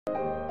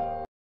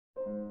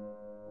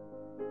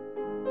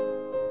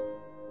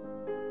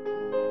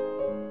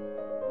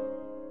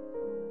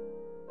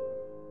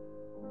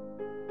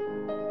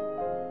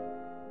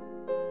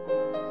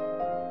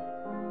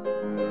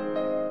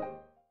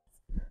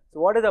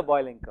what is a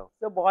boiling curve?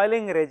 The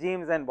boiling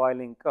regimes and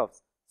boiling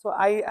curves. So,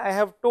 I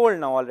have told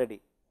now already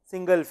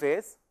single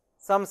phase,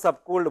 some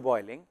subcooled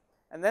boiling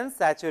and then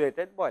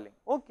saturated boiling.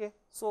 Okay.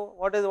 So,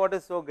 what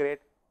is so great?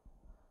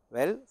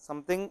 Well,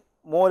 something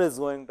more is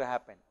going to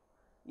happen.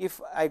 If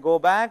I go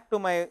back to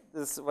my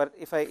this,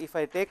 if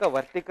I take a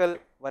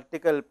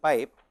vertical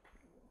pipe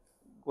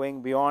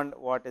going beyond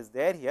what is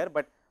there here,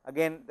 but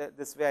again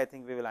this way I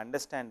think we will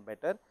understand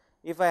better.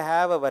 If I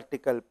have a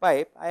vertical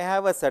pipe, I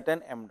have a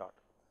certain m dot.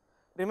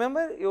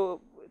 Remember, you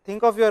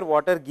think of your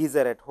water geyser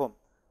at home.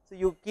 So,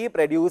 you keep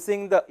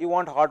reducing the, you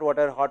want hot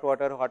water, hot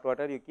water, hot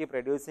water, you keep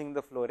reducing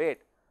the flow rate.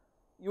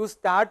 You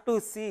start to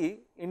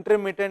see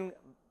intermittent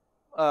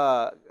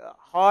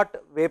hot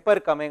vapor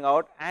coming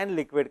out and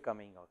liquid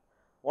coming out.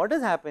 What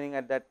is happening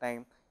at that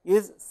time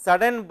is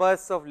sudden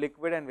bursts of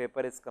liquid and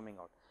vapor is coming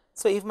out.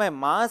 So, if my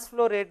mass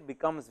flow rate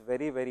becomes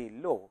very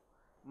low,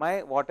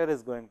 my water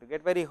is going to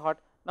get very hot.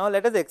 Now,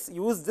 let us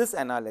use this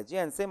analogy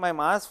and say my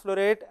mass flow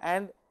rate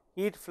and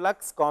heat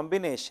flux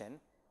combination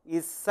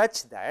is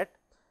such that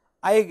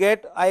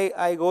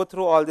I go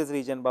through all this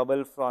region,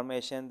 bubble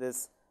formation,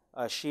 this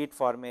sheet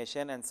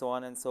formation and so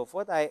on and so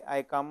forth.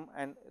 I come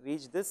and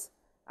reach this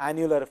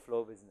annular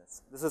flow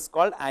business. This is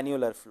called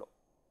annular flow.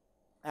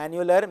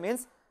 Annular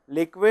means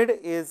liquid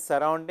is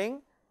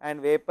surrounding and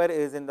vapor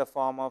is in the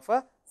form of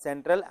a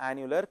central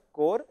annular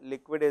core,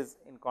 liquid is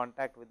in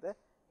contact with the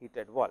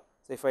heated wall.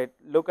 So, if I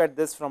look at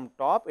this from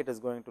top, it is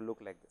going to look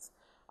like this.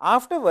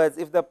 Afterwards,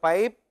 if the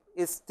pipe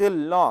is still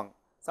long,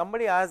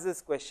 somebody asks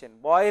this question,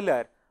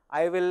 boiler,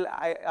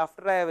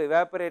 after I have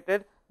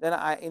evaporated, then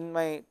in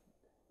my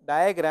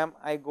diagram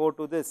I go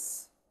to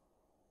this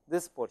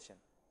portion,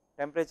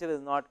 temperature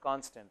is not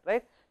constant,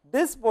 right.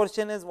 This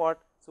portion is what?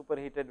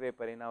 Superheated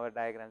vapor in our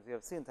diagrams, we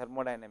have seen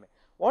thermodynamic.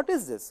 What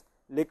is this?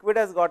 Liquid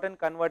has gotten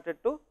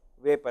converted to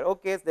vapor.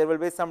 Okay, there will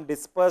be some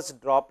dispersed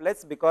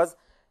droplets because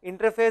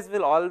interface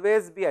will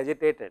always be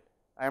agitated.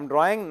 I am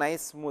drawing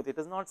nice smooth, it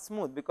is not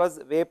smooth because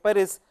vapor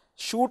is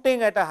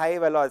shooting at a high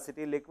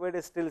velocity, liquid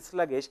is still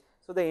sluggish.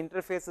 So, the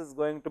interface is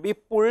going to be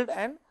pulled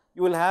and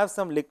you will have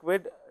some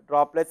liquid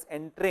droplets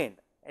entrained.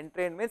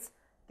 Entrained means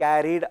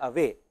carried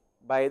away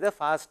by the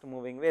fast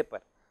moving vapor.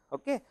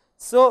 Okay.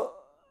 So,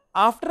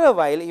 after a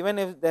while, even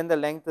if then the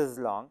length is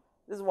long,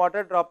 these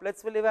water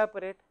droplets will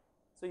evaporate.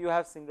 So, you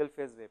have single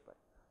phase vapor.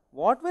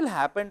 What will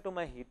happen to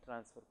my heat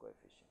transfer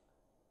coefficient?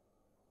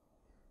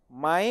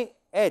 My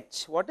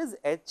H, what is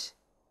H?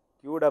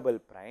 Q double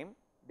prime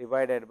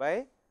divided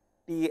by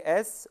T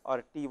s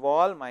or T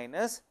wall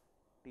minus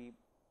T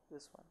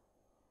this one.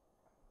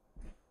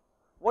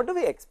 What do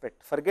we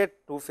expect? Forget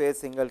two phase,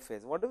 single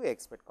phase. What do we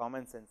expect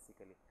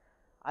commonsensically?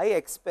 I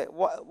expect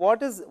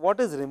what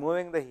is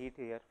removing the heat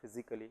here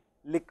physically?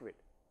 Liquid.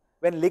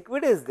 When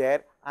liquid is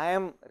there, I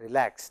am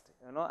relaxed.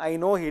 I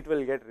know heat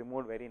will get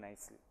removed very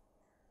nicely.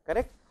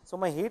 Correct? So,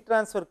 my heat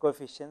transfer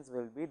coefficients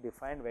will be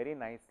defined very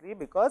nicely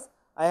because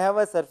I have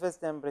a surface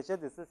temperature.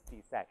 This is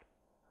T sat.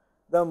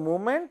 The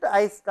moment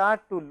I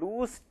start to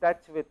lose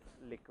touch with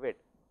liquid,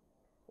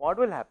 what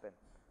will happen?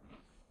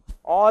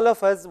 All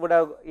of us would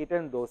have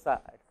eaten dosa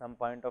at some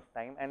point of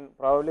time and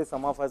probably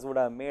some of us would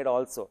have made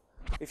also.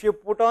 If you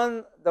put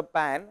on the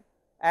pan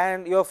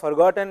and you have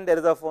forgotten there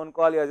is a phone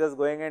call, you are just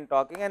going and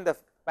talking and the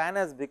pan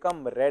has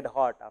become red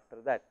hot after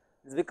that,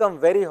 it has become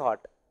very hot.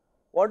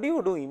 What do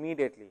you do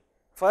immediately?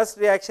 First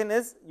reaction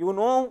is,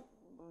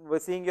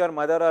 seeing your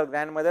mother or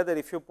grandmother that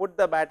if you put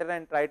the batter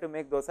and try to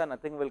make dosa,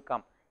 nothing will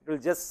come. It will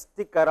just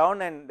stick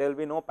around and there will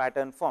be no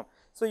pattern form.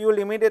 So, you will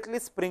immediately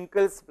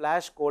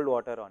splash cold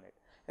water on it.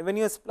 And when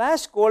you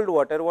splash cold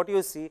water, what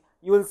you see?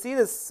 You will see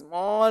the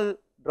small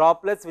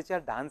droplets which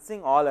are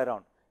dancing all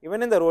around.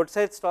 Even in the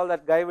roadside stall,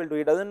 that guy will do,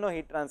 he does not know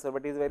heat transfer,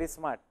 but he is very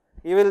smart.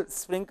 He will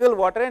sprinkle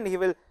water and he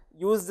will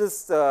use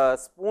this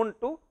spoon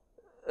to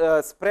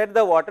spread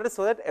the water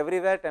so that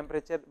everywhere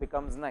temperature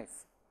becomes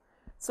nice.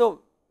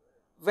 So,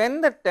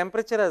 when the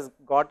temperature has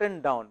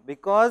gotten down,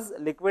 because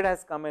liquid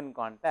has come in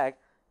contact,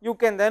 you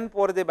can then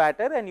pour the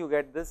batter and you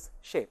get this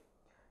shape.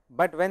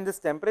 But when this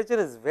temperature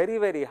is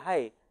very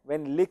high,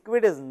 when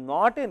liquid is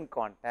not in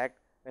contact,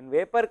 when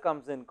vapor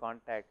comes in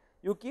contact,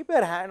 you keep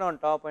your hand on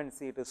top and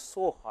see it is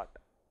so hot.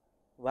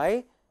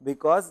 Why?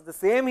 Because the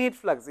same heat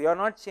flux, you are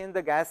not changed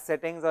the gas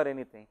settings or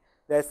anything,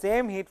 the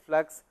same heat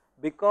flux,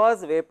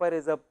 because vapor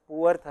is a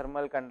poor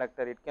thermal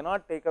conductor, it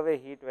cannot take away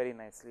heat very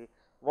nicely,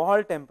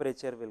 wall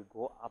temperature will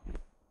go up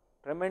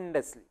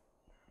tremendously.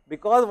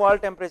 Because wall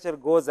temperature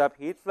goes up,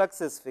 heat flux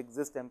is fixed,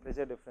 this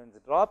temperature difference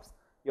drops,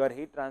 your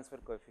heat transfer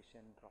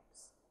coefficient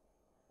drops.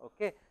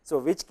 Okay. So,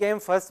 which came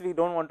first we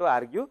do not want to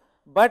argue,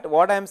 but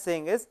what I am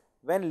saying is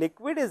when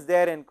liquid is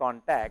there in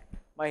contact,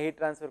 my heat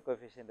transfer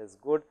coefficient is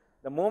good.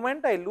 The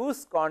moment I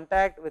lose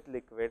contact with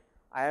liquid,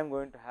 I am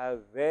going to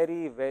have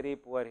very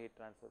poor heat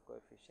transfer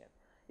coefficient.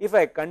 If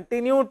I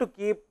continue to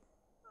keep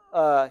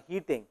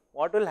heating,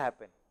 what will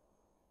happen?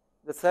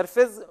 The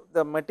surface,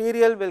 the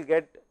material will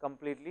get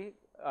completely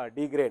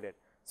degraded.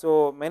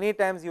 So, many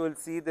times you will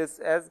see this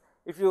as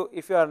if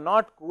you are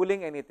not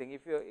cooling anything,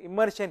 if you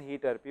immersion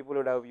heater people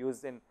would have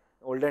used in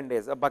olden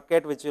days, a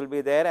bucket which will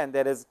be there and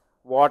there is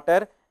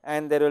water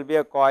and there will be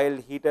a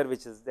coiled heater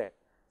which is there.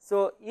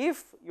 So,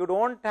 if you do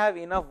not have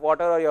enough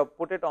water or you have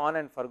put it on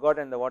and forgot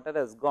and the water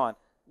has gone,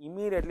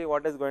 immediately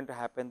what is going to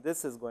happen?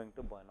 This is going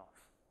to burn off.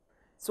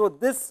 So,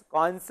 this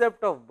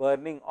concept of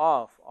burning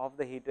off of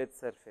the heated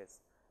surface,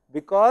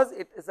 because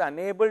it is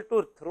unable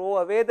to throw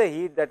away the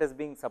heat that is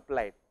being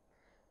supplied,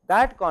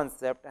 that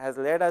concept has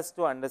led us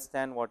to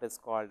understand what is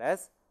called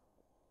as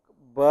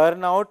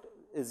burnout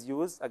is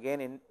used.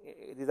 Again, in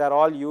these are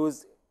all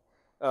used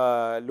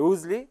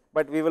loosely,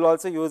 but we will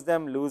also use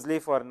them loosely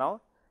for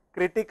now.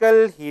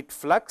 Critical heat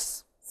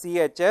flux,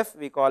 CHF,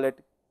 we call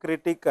it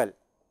critical.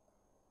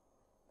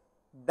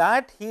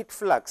 That heat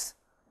flux,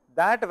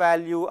 that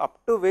value up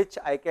to which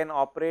I can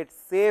operate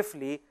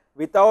safely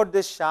without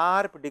this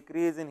sharp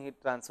decrease in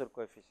heat transfer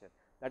coefficient,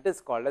 that is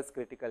called as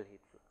critical heat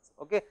flux.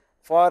 Okay.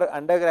 For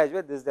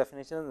undergraduate, this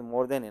definition is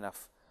more than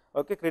enough.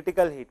 Okay.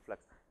 Critical heat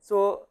flux.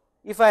 So,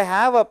 if I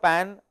have a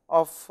pan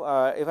of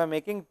if I am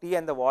making tea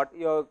and the water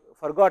you have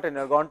forgotten, you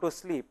have gone to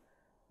sleep,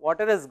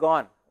 water is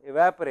gone,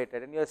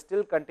 evaporated, and you are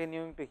still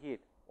continuing to heat,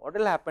 what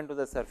will happen to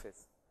the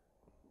surface?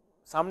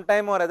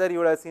 Sometime or other you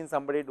would have seen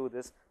somebody do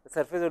this, the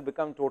surface will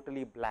become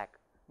totally black.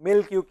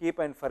 Milk you keep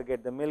and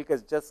forget, the milk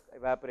is just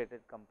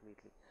evaporated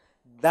completely.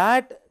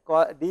 That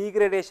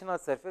degradation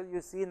of surface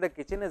you see in the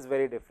kitchen is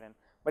very different,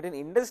 but in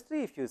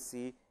industry if you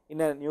see,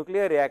 in a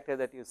nuclear reactor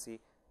that you see,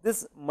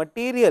 this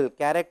material,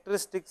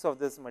 characteristics of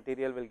this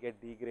material will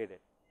get degraded.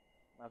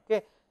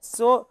 Okay.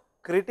 So,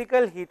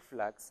 critical heat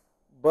flux,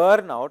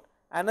 burnout.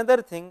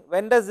 Another thing,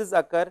 when does this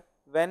occur?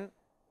 When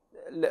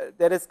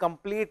there is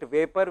complete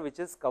vapor which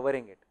is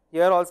covering it.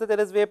 Here also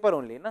there is vapor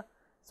only. Na?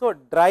 So,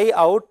 dry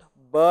out,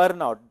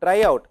 burnout.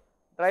 Dry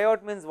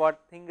out means what?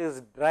 Thing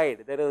is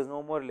dried, there is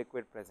no more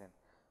liquid present.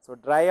 So,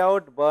 dry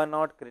out,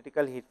 burnout,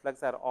 critical heat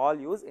flux are all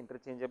used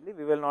interchangeably,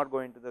 we will not go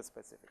into the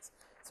specifics.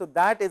 So,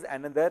 that is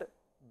another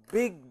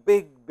big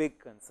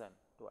concern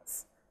to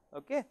us.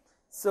 Okay.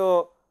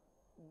 So,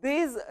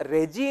 these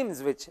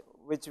regimes which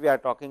we are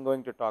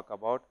going to talk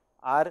about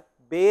are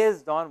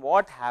based on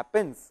what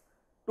happens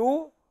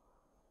to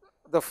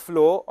the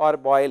flow or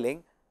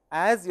boiling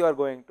as you are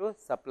going to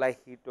supply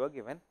heat to a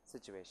given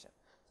situation.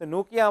 So,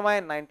 Nukiyama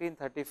in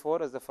 1934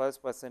 was the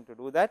first person to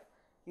do that.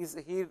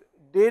 He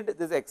did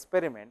this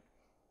experiment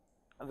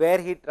where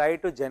he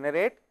tried to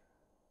generate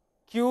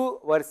Q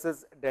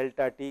versus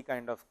delta T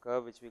kind of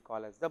curve, which we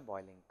call as the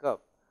boiling curve.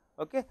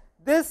 Okay.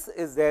 This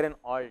is there in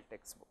all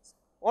textbooks.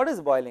 What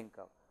is boiling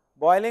curve?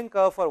 Boiling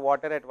curve for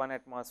water at 1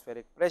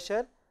 atmospheric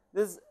pressure.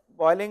 This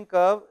boiling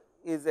curve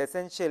is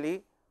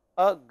essentially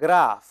a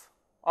graph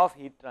of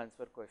heat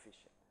transfer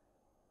coefficient.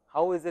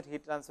 How is it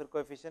heat transfer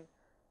coefficient?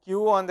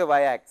 Q on the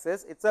y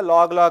axis, it is a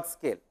log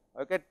scale.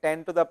 Okay.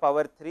 10 to the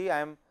power 3,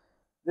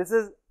 this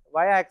is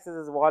y axis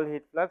is wall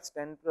heat flux,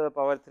 10 to the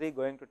power 3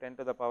 going to 10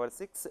 to the power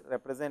 6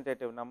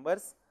 representative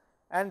numbers,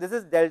 and this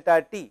is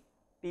delta T,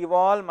 T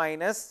wall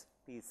minus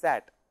T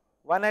sat.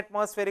 1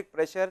 atmospheric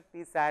pressure,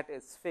 T sat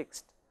is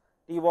fixed,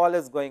 T wall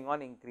is going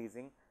on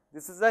increasing.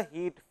 This is a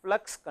heat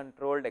flux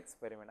controlled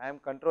experiment. I am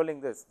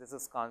controlling this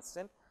is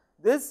constant.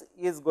 This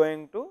is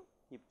going to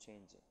keep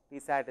changing. T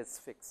sat is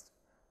fixed.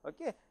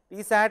 Okay.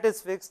 T sat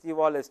is fixed, T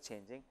wall is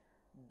changing.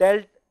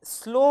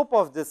 Slope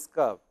of this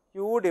curve,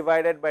 Q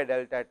divided by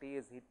delta T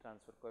is heat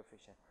transfer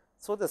coefficient.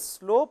 So, the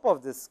slope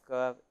of this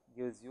curve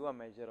gives you a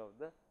measure of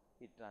the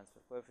heat transfer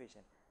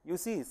coefficient. You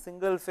see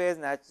single phase,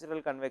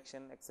 natural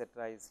convection,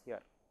 etc. is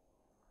here.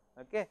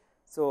 Okay.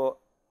 So,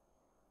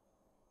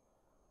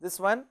 this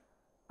one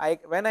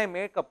when I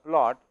make a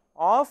plot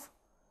of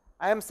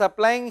I am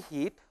supplying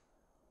heat,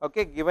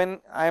 okay,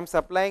 given I am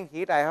supplying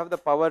heat, I have the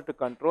power to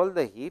control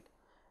the heat,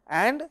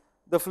 and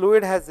the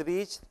fluid has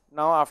reached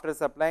now after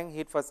supplying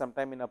heat for some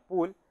time in a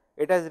pool,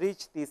 it has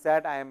reached T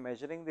sat, I am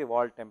measuring the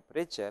wall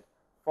temperature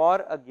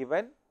for a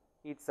given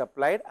heat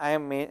supplied, I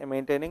am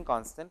maintaining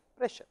constant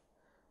pressure.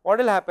 What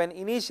will happen?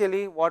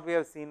 Initially what we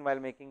have seen while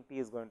making tea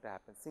is going to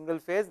happen, single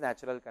phase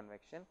natural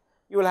convection,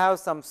 you will have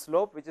some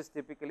slope which is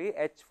typically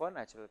H for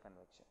natural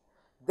convection.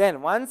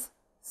 Then once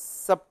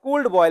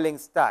subcooled boiling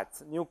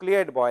starts,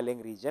 nucleate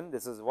boiling region,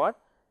 this is what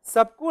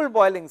subcooled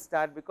boiling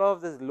start, because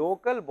of this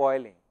local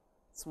boiling,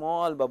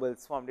 small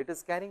bubbles formed, it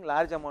is carrying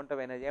large amount of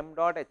energy, m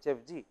dot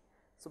HFG.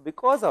 So,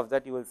 because of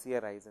that you will see a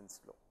rise in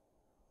slope.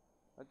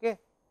 Okay.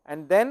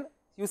 And then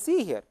you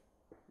see here,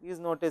 please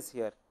notice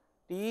here,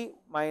 T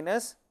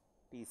minus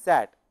T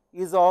sat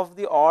is of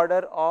the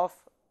order of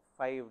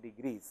 5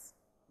 degrees,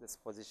 this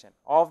position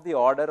of the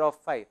order of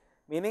 5,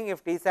 meaning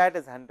if T sat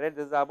is 100,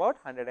 this is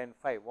about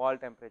 105 wall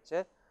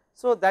temperature.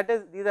 So, that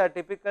is these are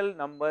typical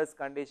numbers,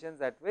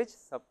 conditions at which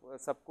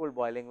subcooled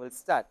boiling will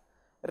start.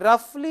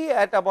 Roughly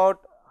at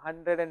about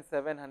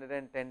 107,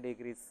 110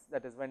 degrees,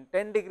 that is when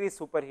 10 degrees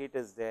superheat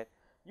is there,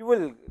 you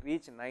will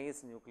reach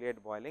nice nucleate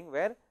boiling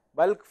where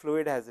bulk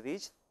fluid has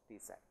reached T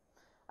sat.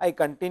 I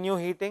continue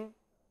heating,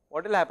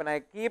 what will happen? I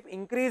keep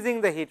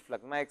increasing the heat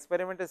flux, my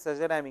experiment is such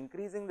that I am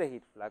increasing the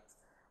heat flux,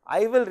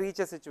 I will reach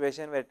a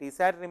situation where T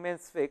sat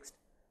remains fixed,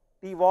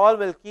 T wall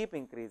will keep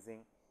increasing,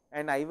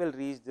 and I will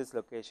reach this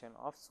location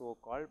of so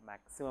called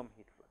maximum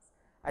heat flux.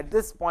 At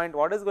this point,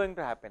 what is going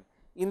to happen?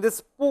 In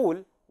this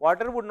pool,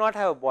 water would not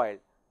have boiled,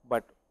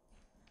 but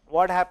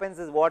what happens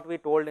is what we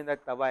told in the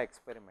tawa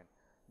experiment.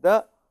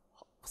 The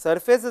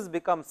surfaces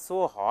become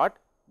so hot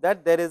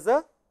that there is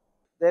a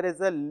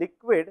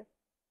liquid,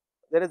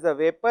 there is a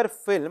vapor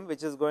film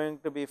which is going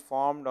to be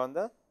formed on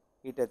the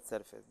heated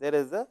surface. There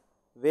is a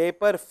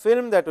vapor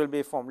film that will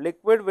be formed.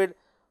 Liquid will,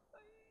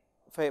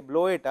 if I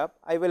blow it up,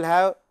 I will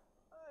have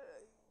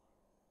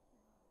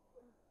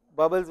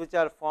bubbles which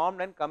are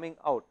formed and coming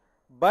out,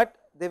 but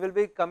they will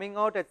be coming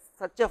out at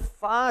such a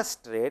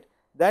fast rate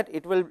that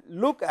it will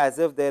look as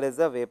if there is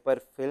a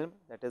vapor film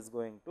that is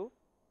going to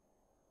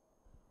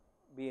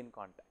be in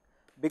contact.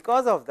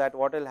 Because of that,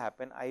 what will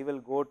happen? I will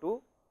go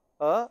to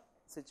a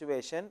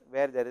situation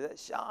where there is a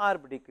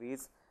sharp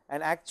decrease,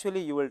 and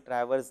actually you will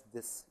traverse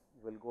this,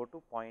 you will go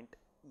to point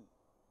E.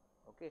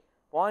 Okay.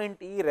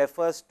 Point E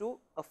refers to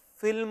a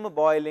film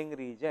boiling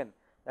region.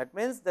 That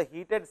means the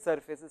heated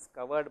surface is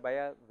covered by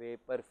a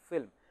vapor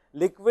film.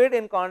 Liquid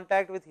in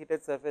contact with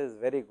heated surface is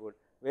very good.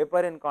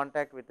 Vapor in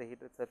contact with the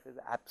heated surface is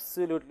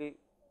absolutely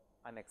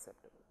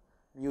unacceptable.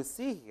 You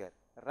see here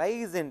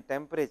rise in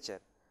temperature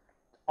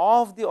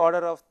of the order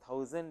of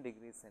 1000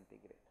 degrees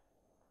centigrade.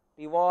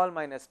 Tvol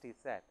minus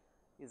Tsat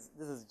is,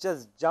 this is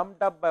just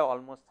jumped up by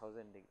almost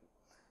 1000 degrees.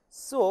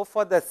 So,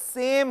 for the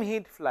same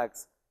heat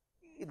flux,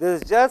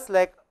 this is just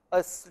like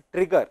a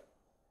trigger.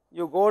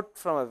 You go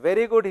from a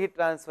very good heat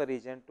transfer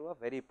region to a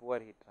very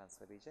poor heat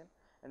transfer region,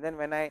 and then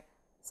when I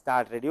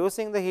start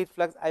reducing the heat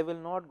flux, I will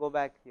not go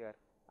back here,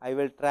 I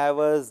will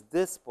traverse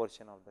this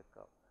portion of the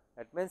curve.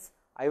 That means,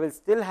 I will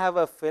still have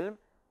a film.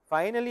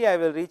 Finally, I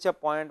will reach a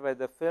point where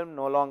the film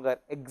no longer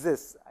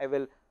exists. I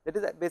will, that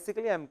is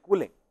basically I am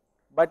cooling,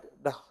 but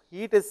the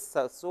heat is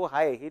so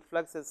high, heat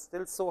flux is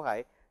still so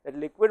high that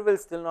liquid will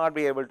still not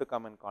be able to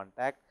come in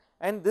contact,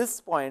 and this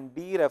point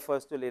D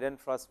refers to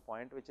Leidenfrost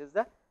point, which is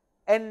the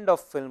end of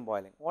film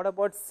boiling. What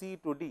about C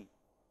to D?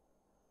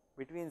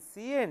 Between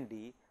C and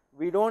D,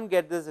 we do not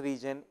get this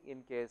region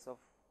in case of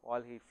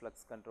wall heat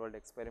flux controlled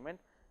experiment.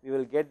 We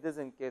will get this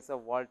in case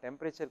of wall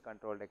temperature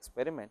controlled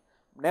experiment.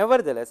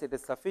 Nevertheless, it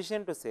is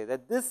sufficient to say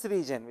that this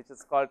region, which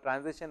is called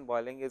transition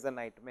boiling, is a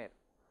nightmare,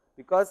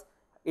 because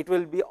it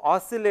will be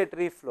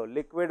oscillatory flow.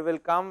 Liquid will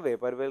come,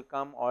 vapor will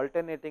come,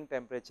 alternating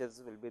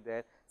temperatures will be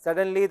there.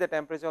 Suddenly, the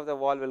temperature of the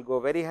wall will go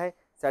very high,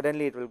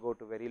 suddenly it will go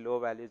to very low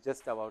values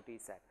just about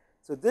Tsat.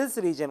 So, this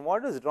region,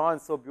 what is drawn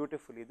so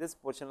beautifully, this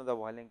portion of the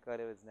boiling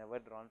curve is never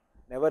drawn,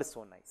 never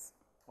so nice.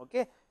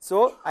 Okay.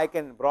 So, I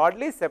can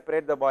broadly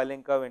separate the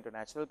boiling curve into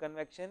natural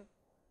convection,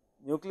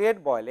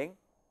 nucleate boiling,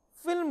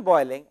 film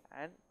boiling,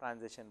 and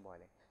transition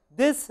boiling.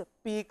 This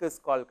peak is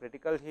called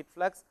critical heat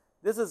flux.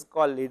 This is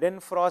called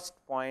Leidenfrost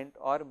point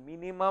or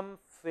minimum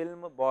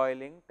film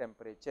boiling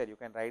temperature. You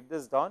can write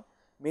this down,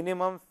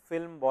 minimum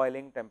film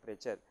boiling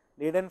temperature.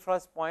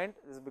 Leidenfrost point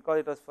is because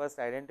it was first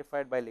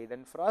identified by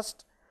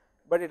Leidenfrost,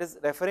 but it is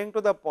referring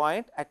to the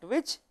point at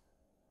which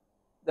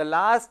the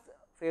last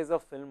phase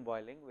of film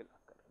boiling will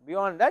occur.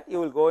 Beyond that, you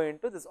will go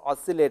into this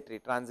oscillatory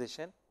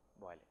transition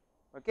boiling.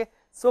 Okay.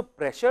 So,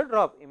 pressure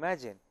drop,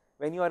 imagine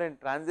when you are in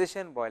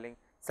transition boiling,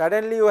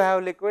 suddenly you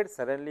have liquid,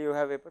 suddenly you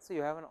have vapor. So,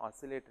 you have an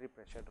oscillatory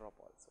pressure drop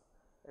also,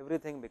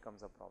 everything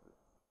becomes a problem.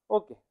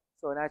 Okay.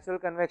 So, natural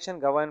convection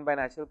governed by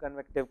natural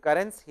convective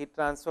currents, heat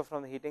transfer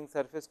from the heating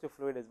surface to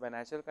fluid is by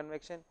natural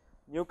convection.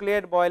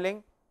 Nucleate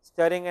boiling,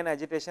 stirring and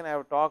agitation, I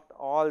have talked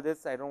all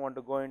this, I do not want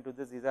to go into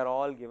this, these are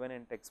all given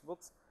in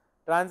textbooks.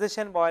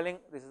 Transition boiling,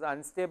 this is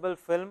unstable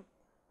film.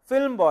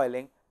 Film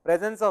boiling,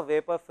 presence of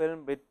vapor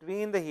film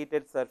between the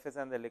heated surface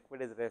and the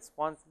liquid is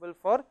responsible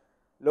for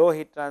low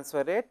heat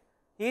transfer rate.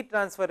 Heat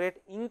transfer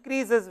rate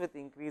increases with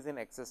increase in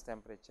excess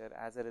temperature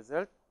as a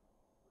result.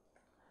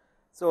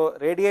 So,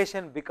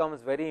 radiation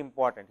becomes very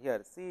important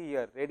here. See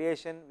here,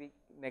 radiation we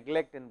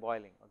neglect in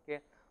boiling,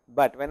 okay.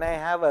 But when I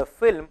have a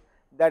film,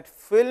 that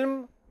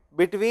film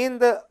between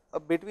the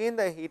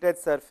heated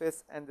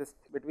surface and this,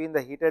 between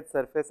the heated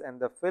surface and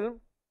the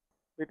film,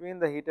 between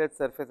the heated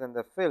surface and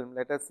the film,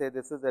 let us say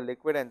this is the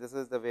liquid and this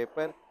is the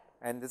vapor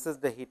and this is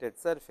the heated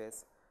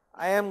surface.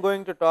 I am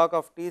going to talk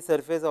of T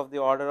surface of the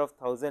order of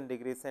 1000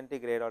 degrees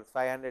centigrade or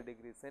 500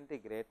 degrees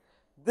centigrade.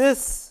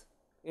 This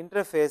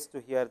interface to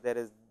here, there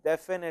is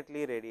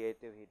definitely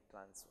radiative heat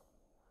transfer.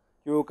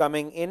 Q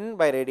coming in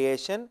by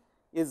radiation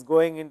is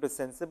going into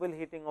sensible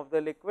heating of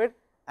the liquid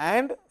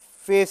and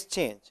phase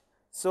change.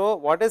 So,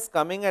 what is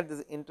coming at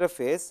this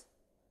interface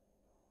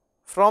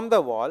from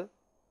the wall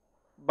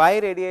by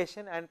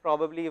radiation and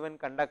probably even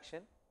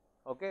conduction,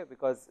 okay,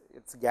 because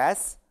it is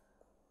gas.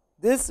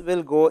 This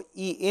will go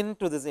E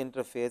into this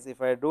interface.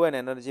 If I do an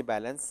energy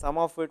balance, some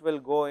of it will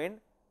go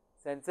in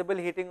sensible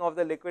heating of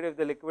the liquid if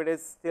the liquid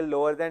is still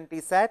lower than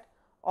Tsat,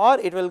 or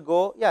it will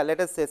go, yeah, let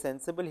us say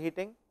sensible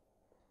heating,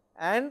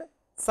 and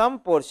some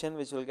portion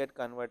which will get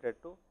converted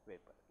to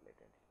vapor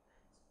latent.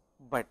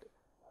 But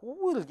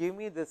who will give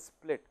me this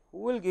split? Who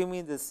will give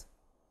me this?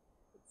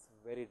 It is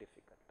very difficult.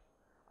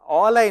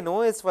 All I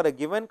know is for a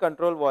given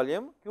control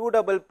volume, Q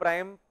double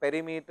prime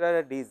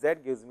perimeter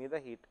dz gives me the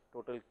heat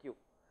total Q.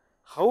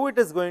 How it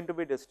is going to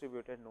be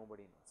distributed,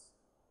 nobody knows.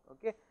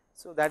 Okay.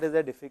 So, that is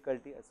the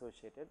difficulty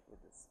associated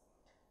with this.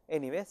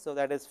 Anyway, so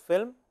that is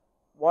film.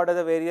 What are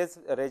the various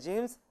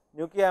regimes?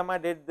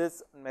 Nukiyama did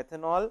this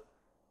methanol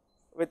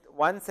with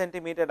 1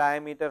 centimeter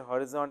diameter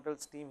horizontal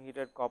steam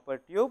heated copper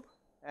tube,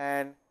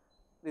 and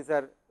these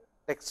are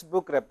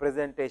textbook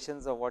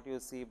representations of what you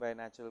see by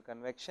natural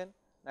convection,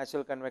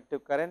 natural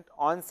convective current,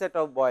 onset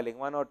of boiling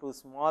 1 or 2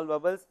 small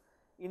bubbles,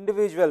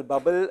 individual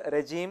bubble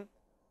regime,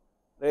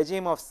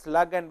 regime of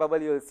slug and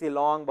bubble, you will see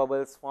long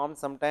bubbles form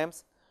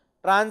sometimes,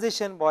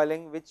 transition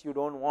boiling which you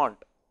do not want,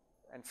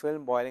 and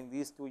film boiling,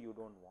 these two you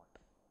do not want.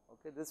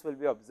 Okay. This will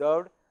be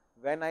observed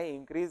when I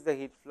increase the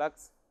heat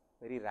flux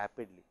very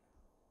rapidly.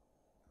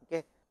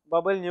 Okay.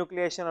 Bubble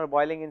nucleation or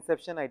boiling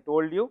inception, I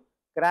told you,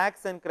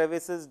 cracks and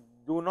crevices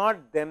do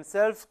not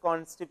themselves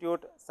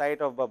constitute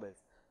site of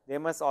bubbles. They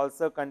must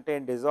also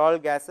contain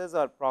dissolved gases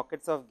or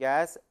pockets of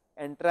gas,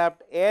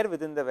 entrapped air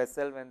within the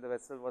vessel when the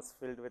vessel was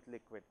filled with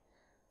liquid.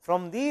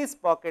 From these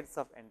pockets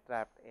of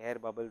entrapped air,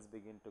 bubbles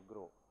begin to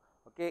grow.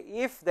 Okay.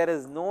 If there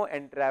is no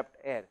entrapped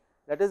air,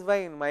 that is why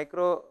in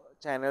micro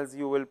channels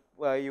you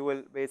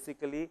will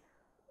basically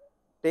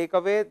take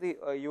away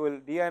the you will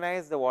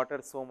deionize the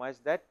water so much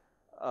that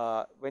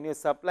when you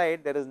supply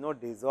it, there is no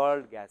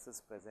dissolved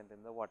gases present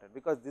in the water,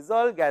 because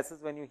dissolved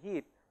gases when you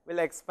heat will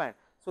expand.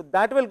 So,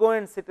 that will go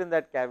and sit in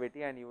that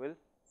cavity and you will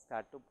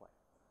start to boil.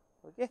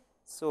 Okay.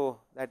 So,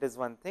 that is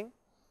one thing.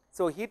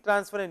 So, heat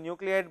transfer in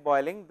nucleate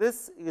boiling,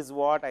 this is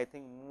what I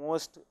think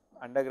most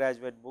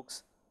undergraduate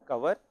books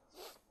cover,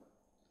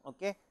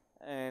 okay,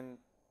 and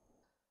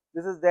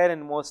this is there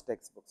in most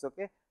textbooks.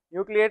 Okay.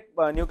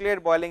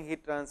 Nucleate boiling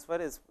heat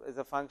transfer is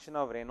a function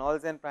of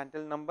Reynolds and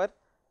Prandtl number.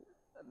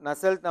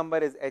 Nusselt number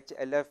is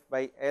HLF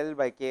by L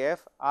by Kf,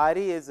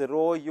 Re is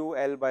rho U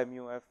L by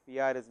mu F,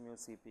 Pr is mu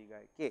Cp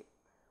by K.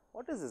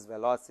 What is this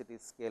velocity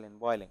scale in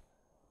boiling?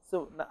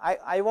 So,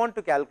 I want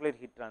to calculate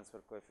heat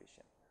transfer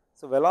coefficient.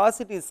 So,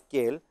 velocity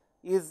scale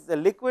is the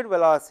liquid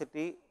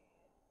velocity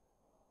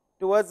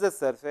towards the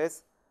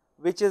surface,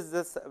 which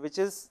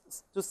is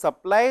to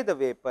supply the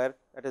vapor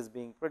that is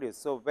being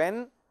produced. So,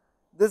 when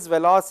this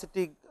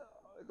velocity,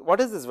 what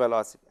is this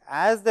velocity?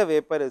 As the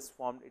vapor is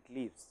formed, it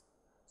leaves.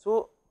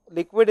 So,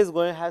 liquid is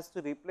has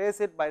to replace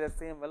it by the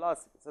same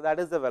velocity. So, that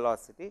is the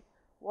velocity.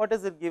 What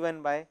is it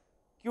given by?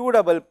 Q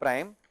double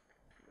prime.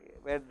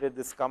 Where did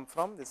this come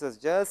from? This has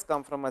just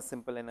come from a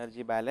simple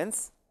energy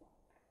balance.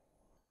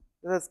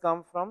 This has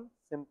come from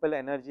simple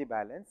energy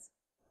balance.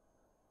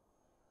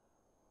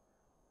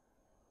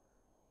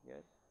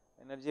 Here,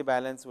 energy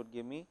balance would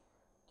give me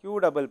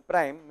Q double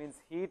prime means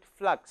heat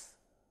flux.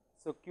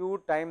 So,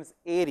 Q times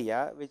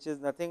area, which is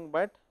nothing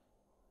but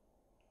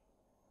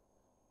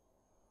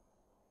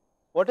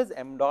what is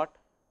m dot,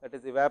 that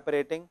is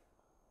evaporating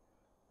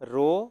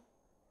rho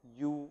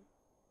u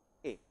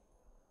a,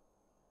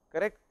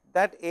 correct.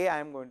 That a I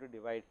am going to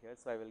divide here.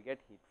 So, I will get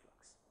heat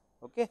flux.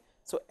 Okay.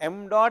 So,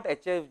 m dot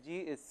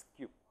HFG is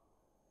Q,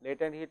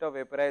 latent heat of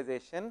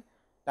vaporization,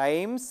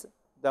 times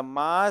the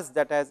mass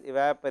that has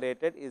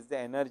evaporated is the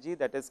energy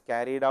that is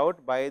carried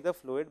out by the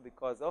fluid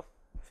because of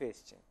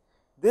phase change.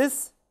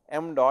 This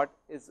m dot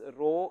is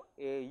rho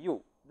a u,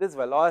 this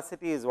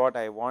velocity is what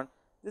I want.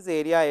 This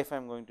area, if I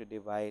am going to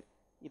divide,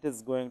 it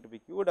is going to be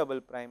Q double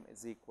prime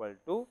is equal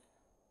to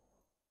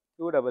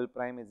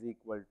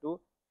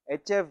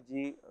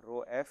HFG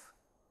rho F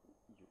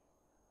u.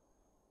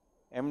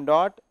 M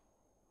dot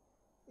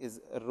is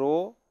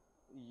rho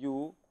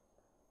u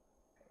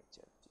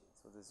HFG.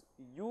 So, this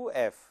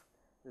UF,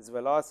 this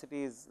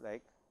velocity is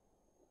like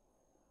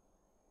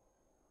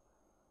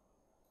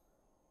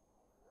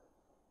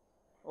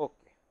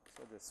okay.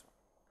 So, this one.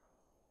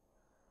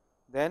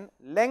 Then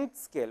length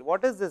scale,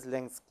 what is this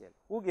length scale?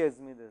 Who gives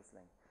me this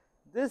length?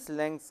 This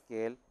length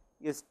scale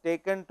is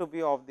taken to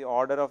be of the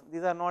order of,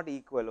 these are not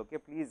equal, okay.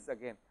 Please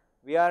again,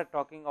 we are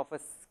talking of a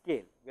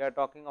scale, we are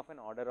talking of an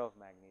order of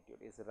magnitude,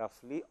 is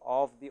roughly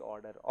of the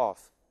order of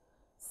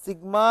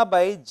sigma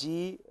by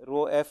g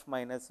rho f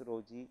minus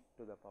rho g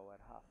to the power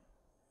half.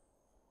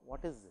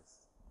 What is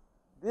this?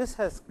 This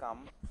has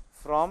come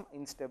from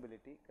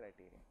instability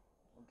criterion,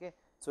 okay.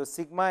 So,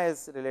 sigma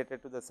is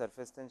related to the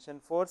surface tension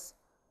force,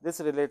 this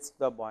relates to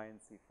the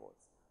buoyancy force.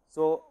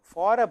 So,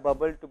 for a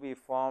bubble to be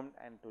formed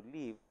and to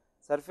leave,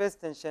 surface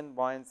tension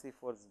buoyancy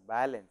force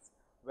balance,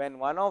 when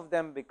one of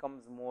them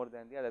becomes more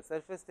than the other,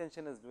 surface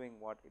tension is doing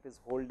what? It is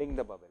holding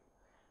the bubble.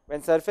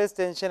 When surface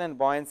tension and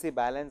buoyancy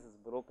balance is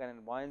broken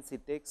and buoyancy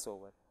takes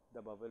over,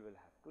 the bubble will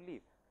have to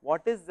leave.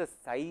 What is the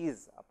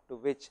size up to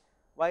which?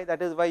 Why?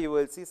 That is why you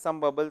will see some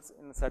bubbles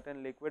in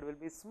certain liquid will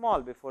be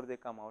small before they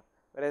come out,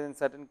 whereas in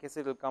certain cases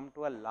it will come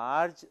to a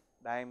large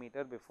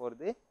diameter before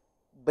they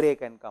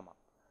break and come up.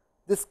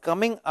 This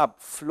coming up,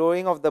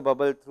 flowing of the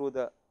bubble through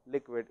the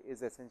liquid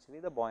is essentially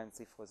the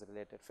buoyancy force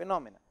related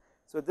phenomena.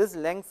 So, this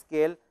length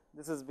scale,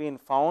 this has been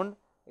found,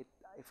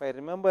 if I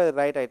remember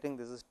right, I think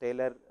this is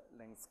Taylor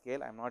length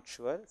scale, I am not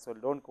sure. So,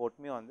 do not quote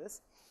me on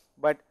this,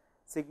 but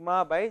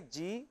sigma by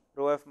g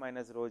rho f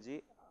minus rho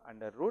g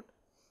under root.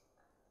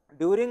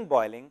 During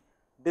boiling,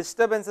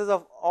 disturbances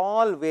of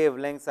all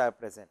wavelengths are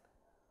present.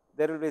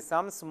 there will be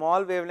some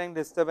small wavelength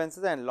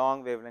disturbances and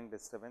long wavelength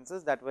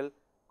disturbances that will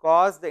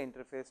cause the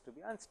interface to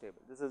be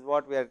unstable. This is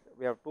what we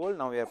have told,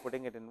 now we are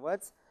putting it in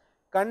words.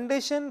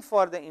 Condition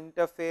for the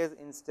interface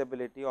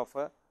instability of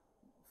a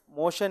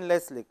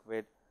motionless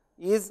liquid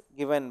is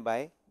given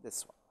by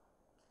this one.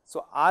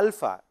 So,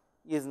 alpha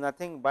is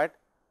nothing but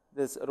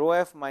this rho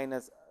f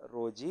minus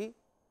rho g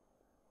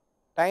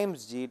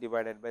times g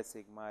divided by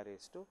sigma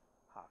raised to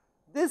half.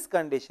 This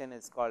condition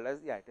is called as,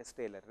 it is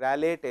Taylor,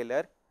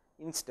 Rayleigh-Taylor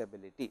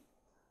instability.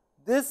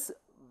 This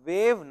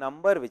wave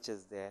number which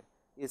is there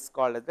is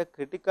called as the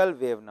critical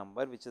wave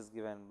number, which is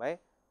given by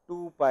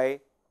 2 pi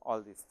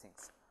all these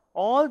things.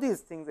 All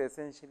these things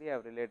essentially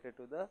are related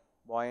to the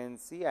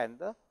buoyancy and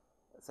the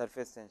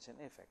surface tension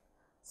effect.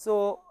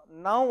 So,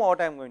 now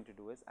what I am going to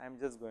do is, I am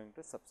just going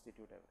to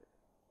substitute everything.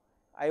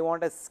 I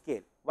want a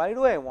scale. Why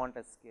do I want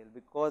a scale?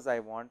 Because I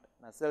want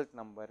Nusselt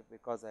number,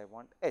 because I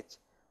want H.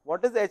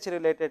 What is H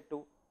related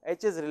to?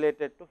 H is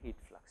related to heat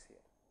flux here.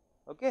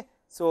 Okay.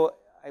 So,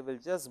 I will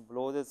just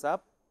blow this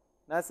up.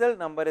 Nusselt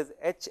number is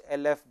H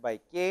LF by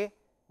K,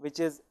 which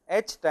is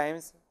H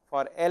times,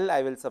 for L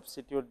I will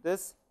substitute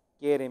this,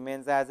 K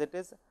remains as it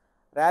is.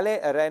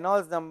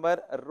 Reynolds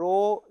number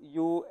rho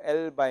U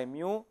L by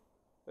mu,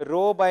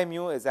 rho by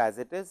mu is as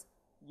it is,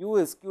 U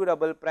is Q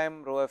double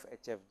prime rho f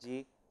H f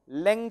g,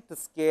 length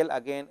scale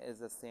again is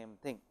the same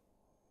thing.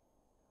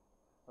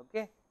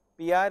 Okay.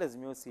 PR is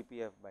mu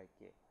Cpf by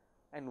K.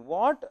 And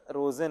what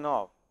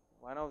Rosenov,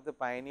 one of the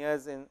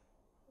pioneers in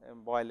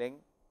boiling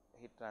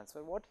heat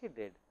transfer, what he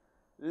did?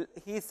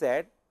 He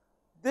said,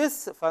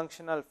 this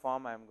functional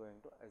form I am going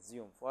to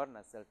assume for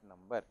Nusselt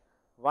number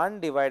 1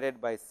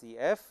 divided by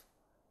Cf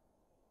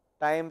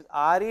times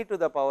Re to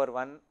the power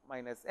 1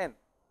 minus n.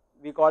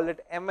 We call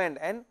it m and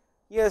n.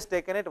 He has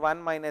taken it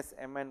 1 minus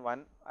m and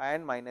 1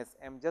 and minus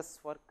m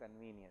just for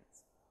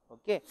convenience.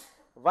 Okay.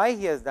 Why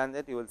he has done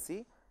that? You will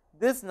see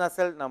this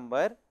Nusselt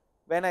number,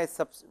 when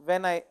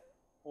I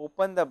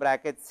open the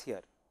brackets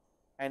here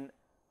and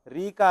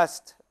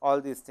recast all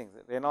these things,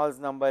 Reynolds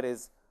number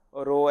is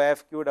rho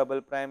f q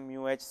double prime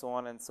mu h, so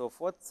on and so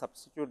forth,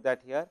 substitute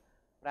that here,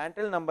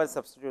 Prandtl number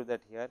substitute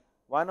that here,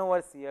 1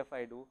 over Cf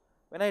I do.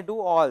 When I do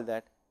all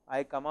that,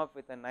 I come up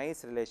with a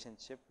nice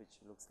relationship which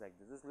looks like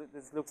this.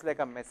 This looks like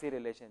a messy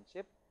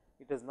relationship.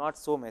 It is not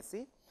so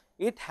messy.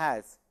 It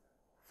has,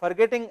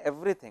 forgetting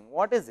everything,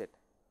 what is it?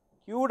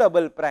 Q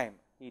double prime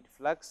heat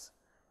flux,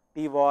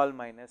 T wall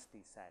minus T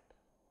sat.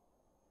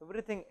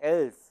 Everything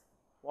else,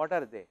 what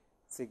are they?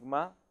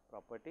 Sigma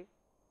property,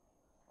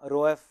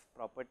 rho f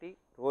property,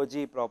 rho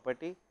g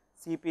property,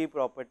 Cp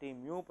property,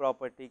 mu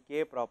property,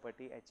 K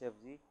property,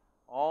 HFG.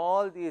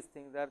 All these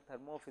things are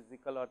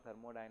thermophysical or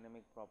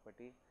thermodynamic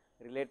property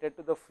related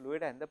to the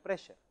fluid and the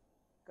pressure,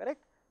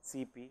 correct?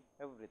 Cp,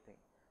 everything.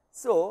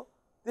 So,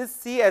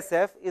 this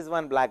CSF is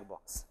one black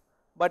box,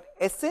 but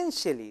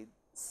essentially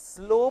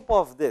slope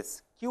of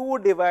this Q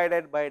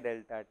divided by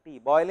delta T,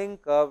 boiling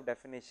curve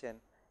definition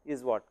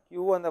is what?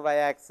 Q on the y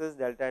axis,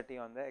 delta T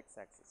on the x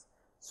axis.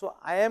 So,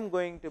 I am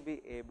going to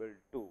be able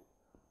to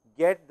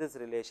get this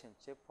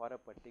relationship for a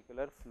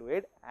particular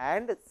fluid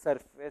and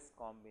surface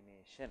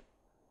combination.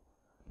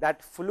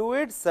 That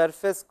fluid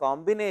surface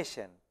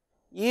combination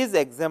is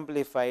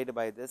exemplified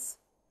by this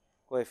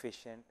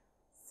coefficient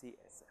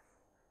CSF.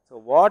 So,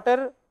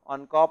 water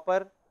on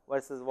copper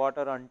versus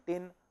water on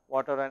tin,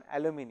 water on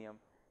aluminum,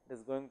 it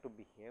is going to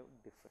behave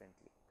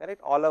differently,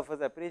 correct. All of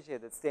us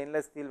appreciate that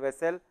stainless steel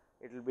vessel,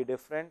 it will be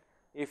different.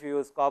 If you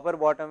use copper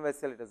bottom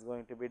vessel, it is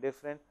going to be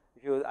different.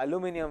 If you use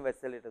aluminum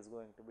vessel, it is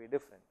going to be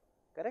different,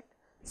 correct.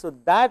 So,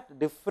 that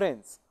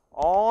difference,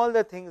 all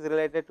the things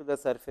related to the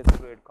surface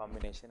fluid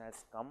combination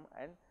has come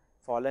and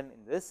fallen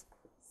in this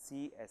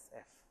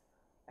CSF,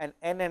 and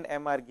N and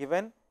M are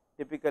given,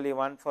 typically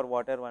 1 for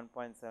water,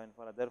 1.7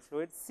 for other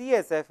fluids.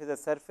 CSF is a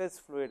surface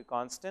fluid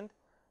constant,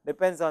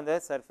 depends on the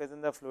surface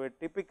in the fluid,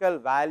 typical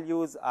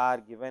values are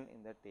given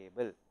in the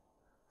table.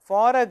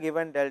 For a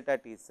given delta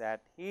T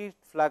sat, heat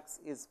flux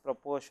is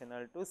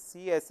proportional to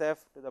CSF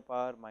to the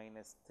power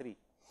minus 3.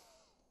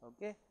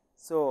 Okay.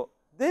 So,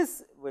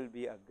 this will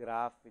be a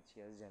graph which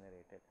he has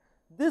generated.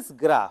 This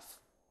graph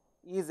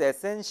is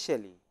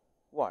essentially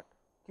what?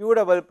 Q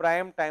double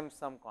prime times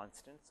some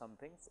constant, some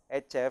things,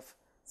 HF,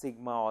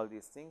 sigma, all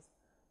these things,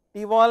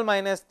 T wall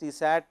minus T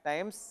sat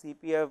times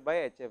Cpf by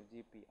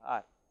HFG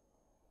PR.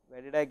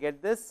 Where did I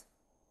get this?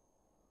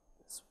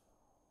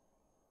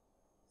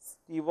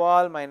 T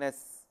wall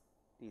minus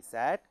T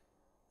sat,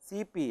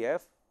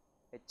 Cpf,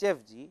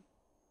 HFG,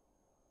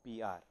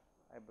 PR.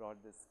 I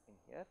brought this in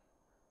here.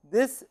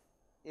 This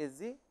is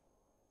the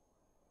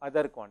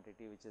other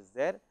quantity which is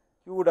there,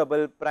 Q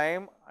double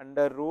prime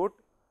under root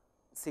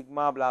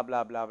sigma blah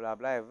blah blah blah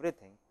blah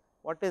everything.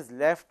 What is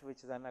left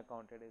which is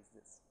unaccounted is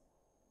this.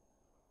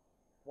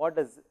 What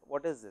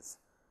is this?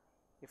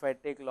 If I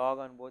take log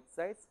on both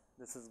sides,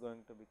 this is going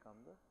to become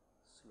the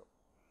slope.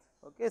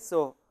 Okay.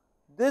 So,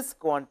 this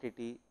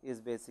quantity is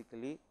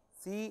basically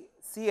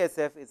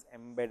CSF is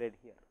embedded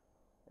here.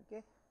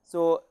 Okay.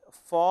 So,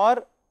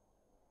 for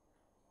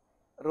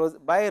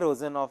by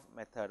Rosenov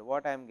method,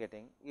 what I am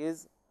getting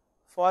is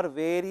for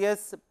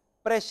various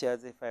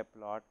pressures, if I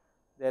plot,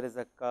 there is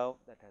a curve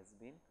that has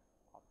been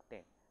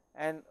obtained.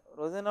 And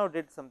Rosenau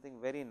did something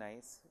very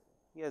nice.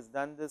 He has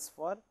done this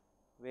for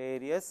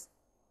various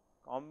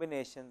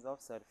combinations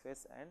of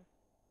surface and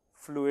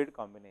fluid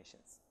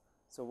combinations.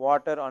 So,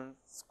 water on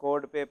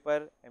scored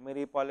paper,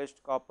 emery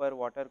polished copper,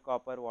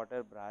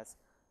 water brass,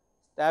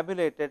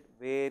 tabulated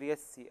various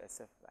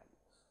CSF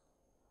values.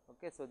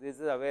 Okay, so, this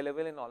is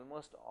available in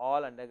almost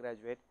all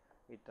undergraduate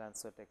heat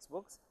transfer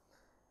textbooks.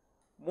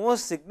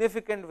 Most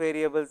significant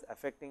variables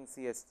affecting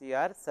CST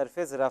are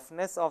surface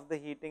roughness of the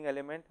heating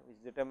element,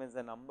 which determines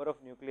the number of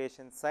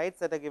nucleation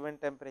sites at a given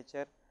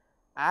temperature,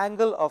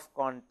 angle of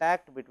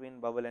contact between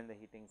bubble and the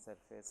heating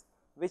surface,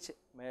 which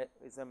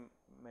is a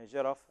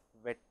measure of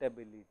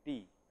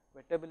wettability.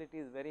 Wettability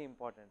is very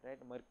important, right?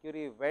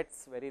 Mercury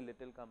wets very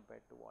little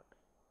compared to water,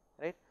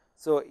 right?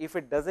 So, if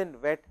it does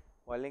not wet,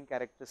 boiling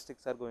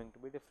characteristics are going to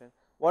be different.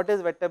 What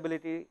is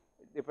wettability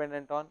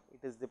dependent on?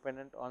 It is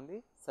dependent on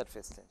the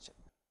surface tension.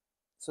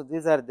 So,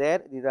 these are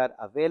there, these are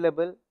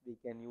available, we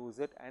can use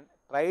it and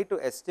try to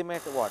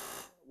estimate what?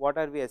 What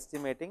are we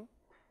estimating?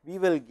 We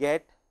will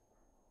get,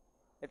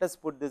 let us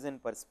put this in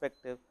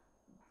perspective,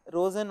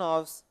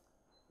 Rosenau's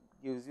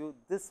gives you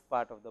this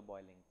part of the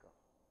boiling curve.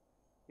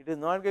 It is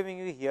not giving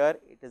you here,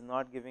 it is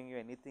not giving you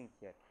anything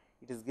here,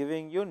 it is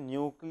giving you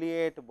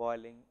nucleate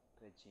boiling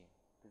regime,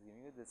 it is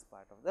giving you this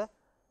part of the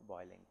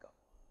boiling curve.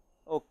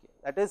 Okay,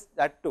 that is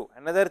that too.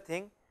 Another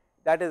thing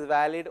that is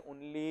valid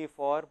only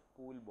for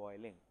pool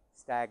boiling,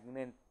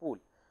 stagnant pool.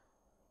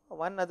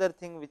 One other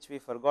thing which we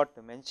forgot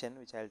to mention,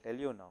 which I will tell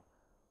you now.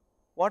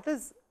 What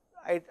is,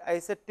 I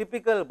said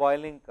typical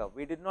boiling curve,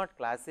 we did not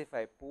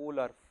classify pool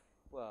or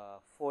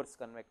forced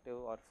convective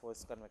or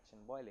forced convection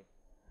boiling.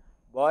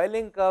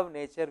 Boiling curve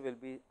nature will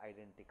be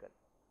identical.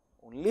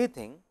 Only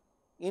thing,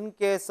 in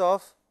case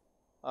of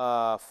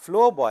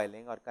flow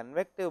boiling or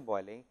convective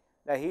boiling,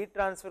 the heat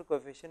transfer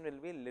coefficient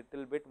will be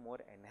little bit more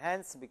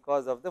enhanced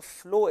because of the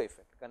flow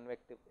effect,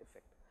 convective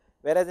effect.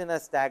 Whereas, in a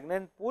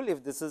stagnant pool,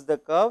 if this is the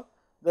curve,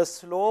 the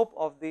slope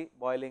of the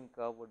boiling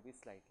curve would be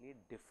slightly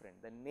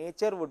different. The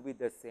nature would be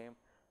the same,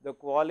 the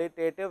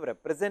qualitative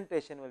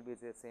representation will be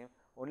the same,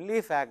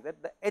 only fact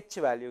that the H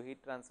value,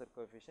 heat transfer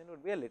coefficient,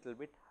 would be a little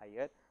bit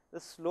higher. The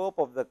slope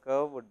of the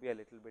curve would be a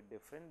little bit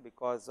different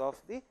because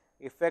of the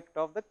effect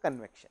of the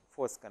convection,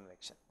 forced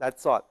convection, that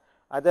is all.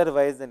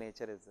 Otherwise, the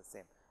nature is the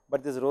same,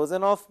 but this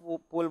Rosenau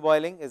pool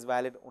boiling is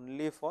valid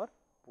only for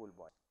pool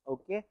boiling.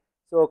 Okay.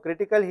 So,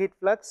 critical heat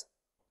flux,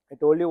 I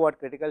told you what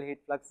critical heat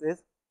flux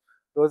is.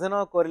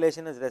 Rosenau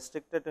correlation is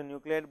restricted to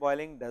nucleate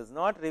boiling, does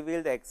not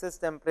reveal the excess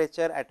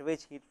temperature at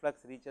which heat flux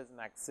reaches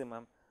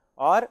maximum,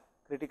 or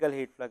critical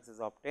heat flux is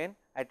obtained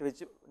at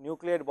which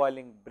nucleate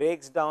boiling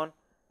breaks down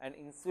and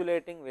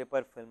insulating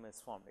vapor film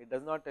is formed. It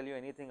does not tell you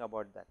anything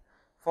about that.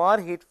 For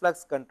heat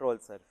flux control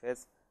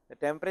surface, the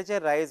temperature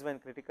rise when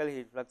critical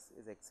heat flux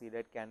is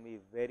exceeded can be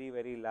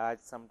very large,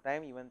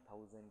 sometime even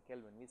 1000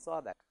 Kelvin, we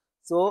saw that.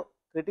 So,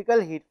 critical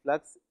heat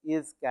flux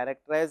is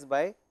characterized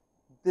by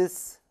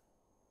this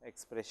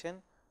expression,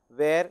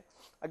 where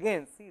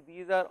again see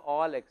these are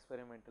all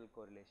experimental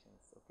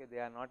correlations, okay, they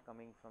are not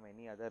coming from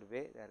any other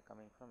way, they are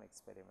coming from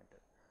experimental.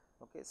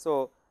 Okay.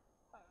 So,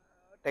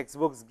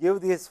 textbooks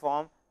give this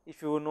form,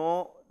 if you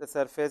know the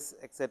surface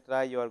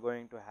etc., you are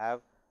going to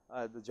have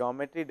the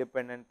geometry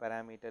dependent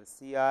parameter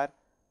CR,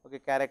 okay,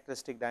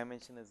 characteristic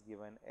dimension is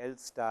given, L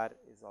star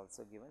is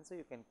also given. So,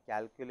 you can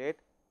calculate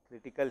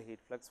critical heat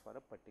flux for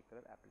a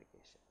particular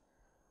application.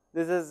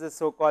 This is the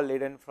so called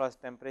Leidenfrost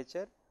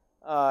temperature.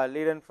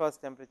 Leidenfrost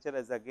temperature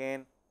is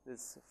again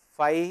this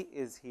phi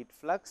is heat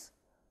flux,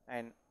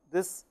 and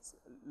this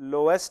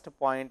lowest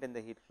point in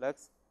the heat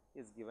flux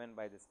is given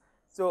by this.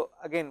 So,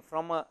 again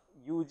from a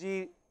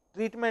UG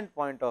treatment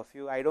point of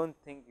view, I do not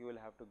think you will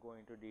have to go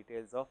into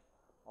details of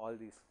all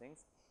these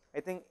things. I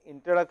think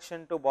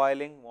introduction to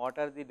boiling, what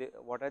are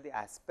the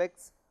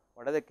aspects,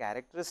 what are the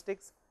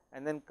characteristics,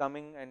 and then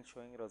coming and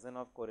showing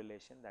Rosenau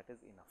correlation, that is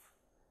enough.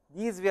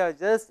 These we have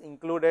just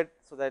included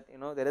so that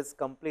there is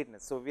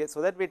completeness. So,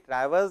 so that we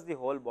traverse the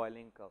whole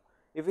boiling curve.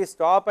 If we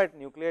stop at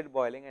nucleate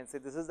boiling and say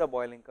this is the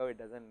boiling curve, it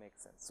does not make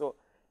sense. So,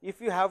 if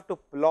you have to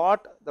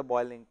plot the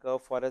boiling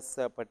curve for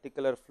a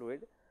particular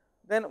fluid,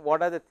 then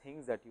what are the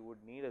things that you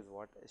would need is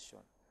what is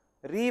shown.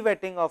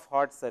 Re-wetting of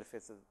hot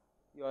surfaces,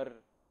 your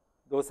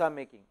dosa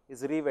making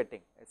is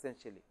re-wetting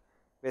essentially.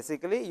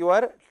 Basically, you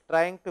are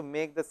trying to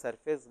make the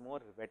surface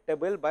more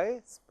wettable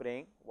by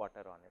spraying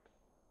water on it.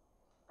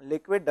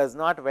 Liquid does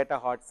not wet a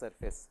hot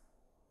surface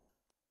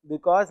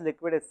because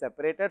liquid is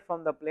separated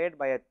from the plate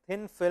by a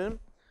thin film.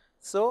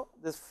 So,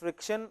 this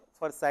friction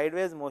for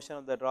sideways motion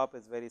of the drop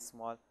is very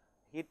small,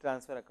 heat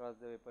transfer across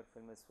the vapor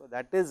film is slow.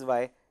 That is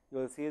why you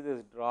will see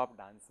this drop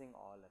dancing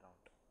all around,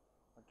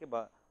 okay,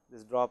 but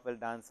this drop will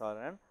dance all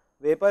around.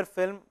 Vapor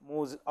film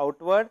moves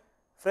outward,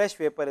 fresh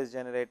vapor is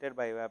generated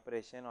by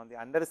evaporation on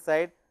the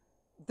underside.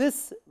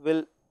 This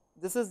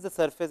is the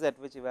surface at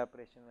which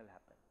evaporation will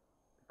happen,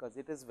 because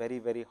it is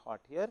very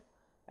hot here.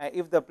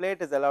 If the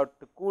plate is allowed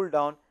to cool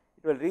down,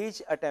 it will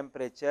reach a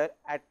temperature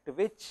at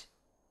which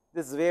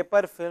this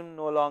vapor film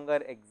no longer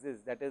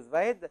exists. That is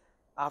why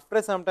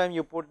after some time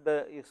you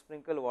you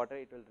sprinkle water,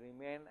 it will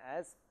remain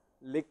as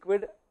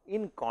liquid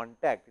in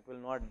contact, it will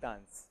not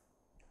dance.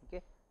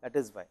 Okay. That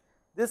is why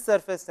this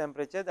surface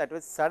temperature, that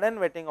was sudden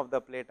wetting of the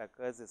plate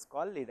occurs, is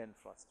called leaden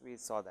frost. We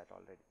saw that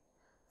already.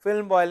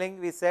 Film boiling,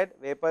 we said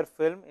vapor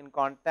film in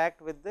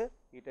contact with the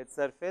heated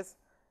surface,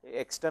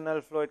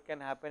 external flow it can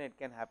happen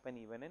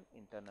even in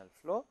internal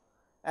flow,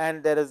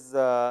 and there is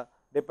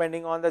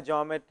depending on the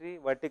geometry,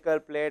 vertical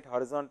plate,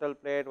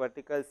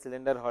 vertical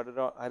cylinder,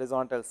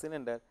 horizontal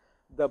cylinder,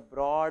 the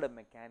broad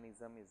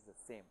mechanism is the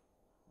same.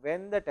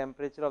 When the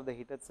temperature of the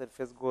heated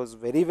surface goes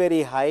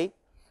very high,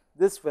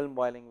 this film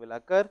boiling will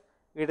occur.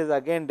 It is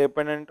again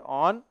dependent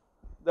on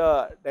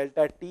the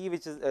delta T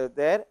which is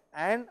there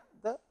and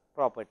the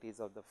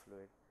properties of the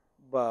fluid.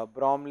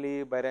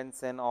 Bromley,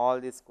 Berenson, all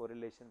these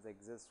correlations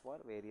exist for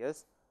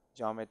various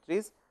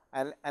geometries.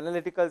 An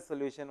analytical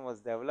solution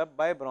was developed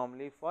by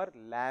Bromley for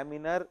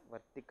laminar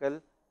vertical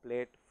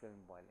plate film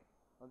boiling.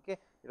 Okay.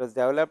 It was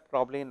developed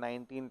probably in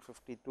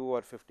 1952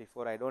 or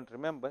 54, I do not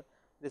remember,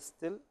 this is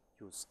still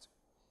used.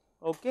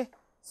 Okay.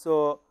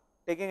 So,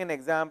 taking an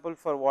example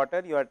for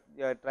water, you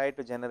are trying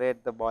to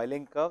generate the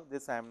boiling curve,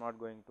 this I am not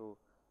going to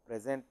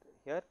present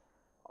here.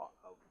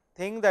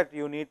 Thing that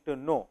you need to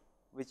know,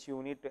 which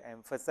you need to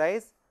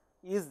emphasize,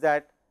 is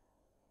that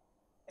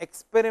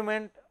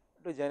experiment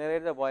to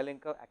generate the boiling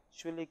curve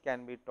actually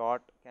can be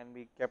taught, can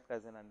be kept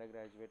as an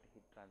undergraduate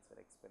heat transfer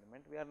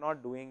experiment. We are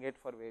not doing it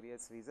for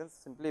various reasons,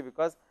 simply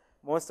because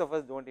most of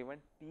us do not even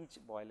teach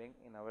boiling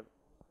in our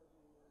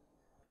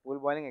pool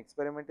boiling.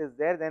 Experiment is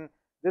there, then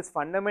this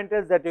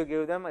fundamentals that you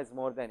give them is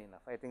more than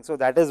enough, I think. So,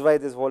 that is why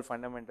this whole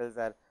fundamentals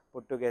are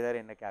put together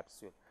in a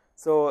capsule.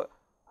 So,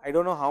 I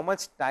do not know how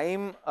much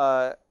time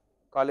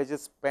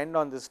colleges spend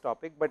on this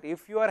topic, but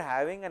if you are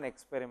having an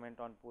experiment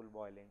on pool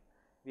boiling,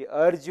 we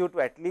urge you to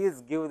at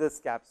least give this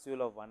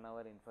capsule of 1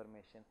 hour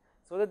information,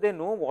 so that they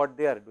know what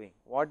they are doing,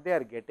 what they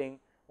are getting,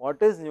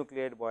 what is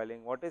nucleate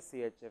boiling, what is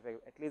CHF,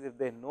 at least if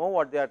they know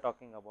what they are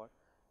talking about,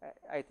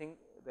 I think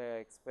the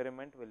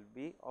experiment will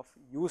be of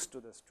use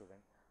to the student,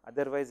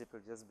 otherwise it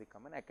will just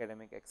become an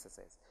academic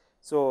exercise.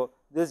 So,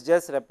 this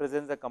just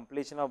represents the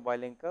completion of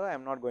boiling curve, I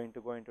am not going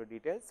to go into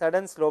detail.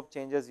 Sudden slope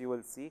changes you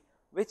will see,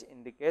 which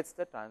indicates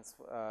the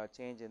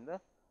change in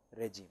the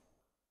regime.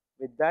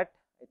 With that,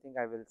 I think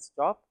I will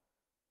stop.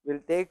 We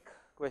will take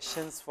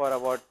questions for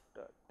about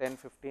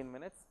 10-15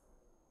 minutes.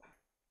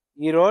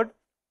 E-Road.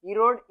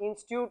 E-Road,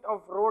 Institute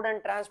of Road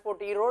and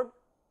Transport, E-Road.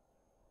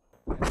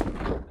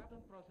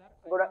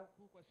 Good.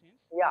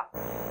 Yeah.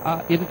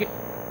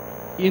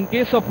 In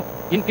case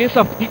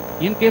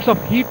of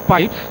heat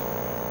pipes,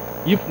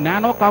 if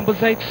nano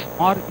composites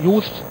are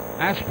used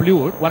as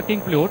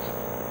working fluids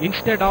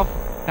instead of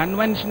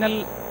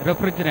conventional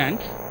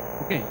refrigerants,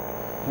 okay,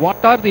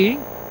 what are the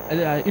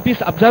it is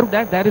observed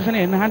that there is an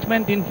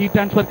enhancement in heat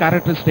transfer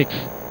characteristics.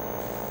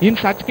 In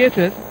such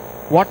cases,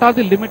 what are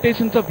the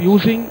limitations of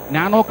using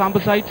nano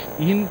composites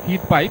in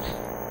heat pipes,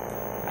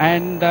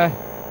 and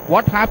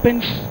what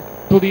happens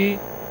to the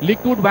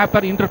liquid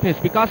vapor interface,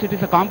 because it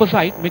is a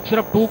composite mixture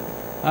of two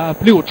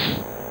fluids?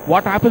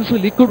 What happens to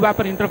liquid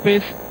vapor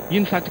interface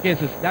in such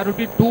cases? There will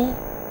be two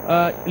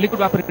liquid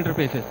vapor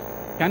interfaces.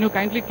 Can you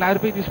kindly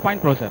clarify this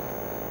point, Professor?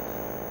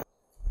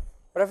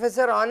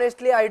 Professor,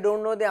 honestly I do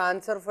not know the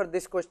answer for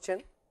this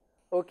question.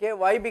 Okay,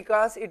 why?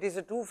 Because it is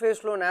a two-phase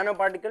flow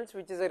nanoparticles,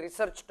 which is a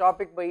research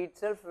topic by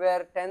itself,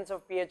 where tens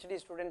of PhD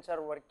students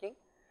are working.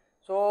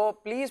 So,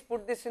 please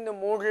put this in the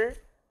Moodle.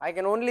 I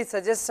can only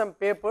suggest some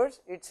papers.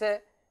 It's a,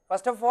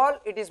 first of all,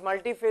 it is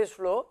multi-phase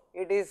flow.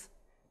 It is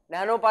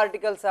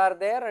nanoparticles are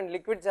there and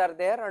liquids are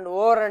there, and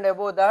over and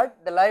above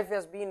that, the life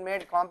has been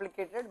made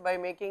complicated by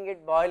making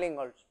it boiling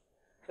also.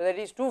 So, that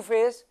is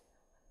two-phase.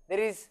 There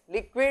is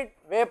liquid,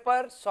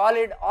 vapor,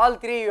 solid, all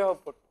three you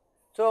have put.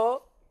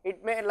 So,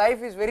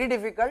 life is very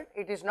difficult.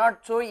 It is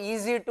not so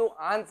easy to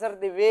answer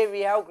the way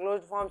we have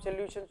closed form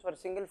solutions for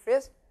single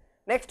phase.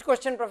 Next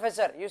question,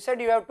 Professor. You said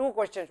you have two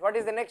questions. What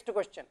is the next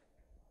question?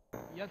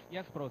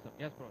 Yes, Professor.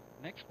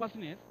 Next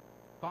question is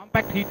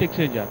compact heat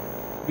exchanger.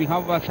 We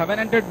have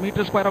 700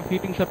 meter square of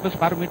heating surface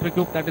per meter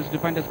cube, that is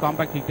defined as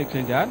compact heat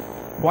exchanger.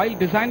 While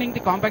designing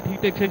the compact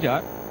heat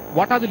exchanger,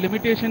 what are the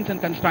limitations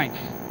and constraints?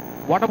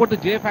 What about the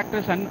J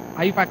factors and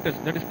I factors,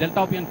 that is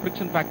delta P and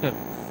friction factor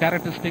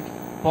characteristics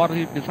for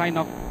the design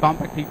of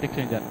compact heat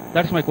exchanger?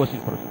 That is my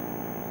question,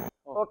 Professor.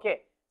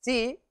 Okay.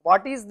 See,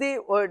 what is the,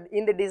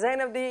 in the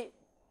design of the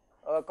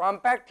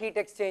compact heat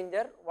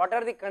exchanger, what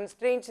are the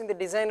constraints in the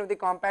design of the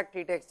compact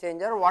heat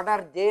exchanger, what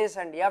are J's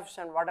and F's,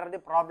 and what are the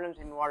problems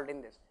involved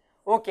in this?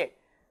 Okay.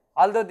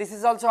 Although this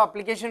is also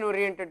application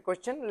oriented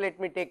question, let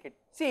me take it.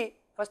 See,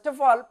 first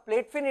of all,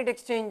 plate fin heat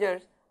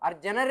exchangers are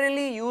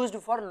generally used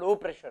for low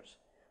pressures.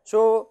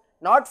 So,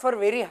 not for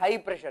very high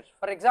pressures.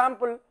 For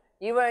example,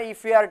 even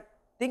if we are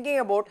thinking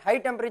about high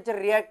temperature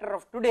reactor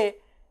of today,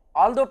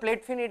 although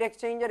plate fin heat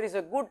exchanger is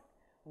a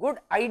good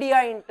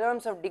idea in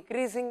terms of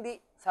decreasing the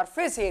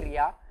surface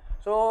area,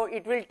 so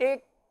it will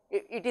take,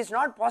 it is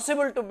not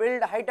possible to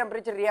build a high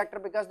temperature reactor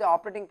because the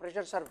operating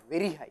pressures are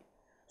very high.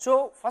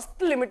 So first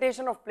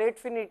limitation of plate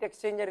fin heat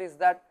exchanger is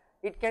that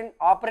it can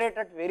operate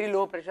at very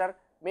low pressure,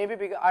 maybe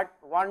at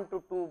 1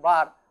 to 2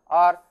 bar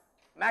or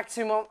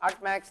maximum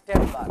at max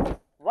 10 bar.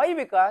 Why?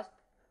 Because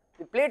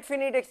the plate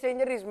fin heat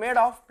exchanger is made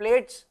of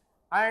plates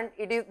and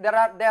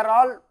they are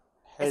all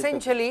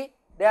essentially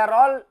they are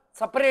all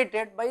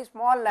separated by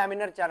small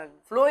laminar channel.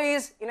 Flow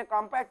is in a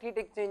compact heat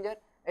exchanger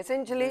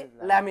essentially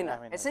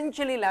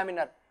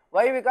laminar.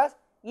 Why? Because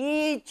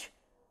each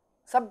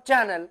sub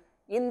channel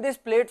in this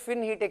plate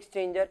fin heat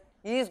exchanger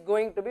is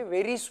going to be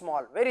very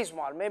small,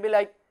 maybe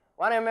like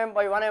 1 mm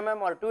by 1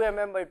 mm or 2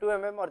 mm by 2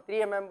 mm or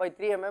 3 mm by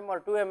 3 mm or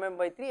 2 mm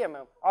by 3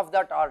 mm of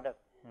that order.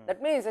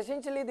 That means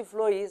essentially the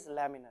flow is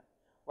laminar.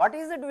 What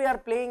is it we are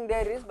playing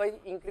there is by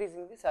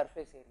increasing the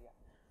surface area.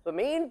 So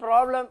main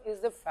problem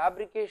is the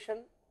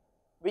fabrication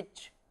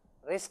which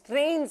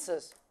restrains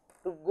us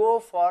to go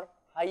for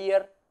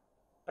higher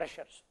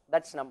pressures.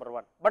 That is number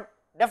one. But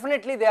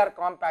definitely they are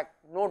compact,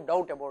 no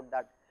doubt about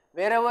that.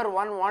 Wherever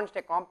one wants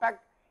a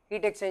compact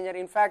heat exchanger,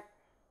 in fact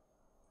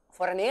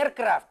for an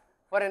aircraft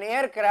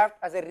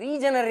as a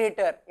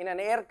regenerator in an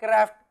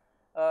aircraft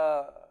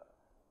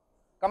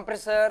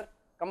compressor,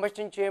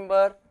 combustion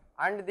chamber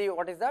and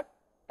the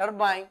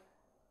turbine,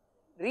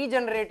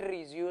 regenerator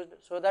is used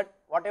so that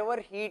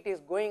whatever heat is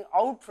going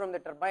out from the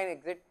turbine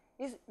exit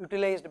is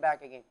utilized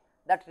back again.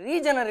 That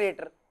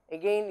regenerator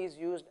again is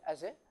used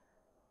as a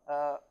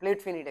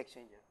plate fin heat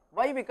exchanger.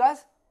 Why?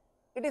 Because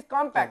it is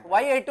compact.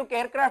 Why I took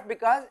aircraft?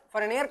 Because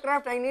for an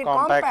aircraft I need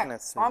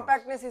compactness.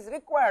 Compactness is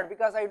required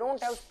because I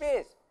don't have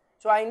space.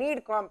 So I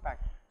need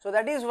compact. So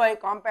that is why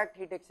compact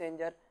heat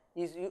exchanger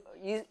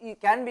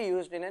can be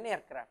used in an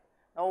aircraft.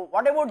 Now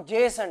what about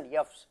J's and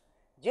F's?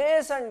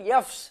 J's and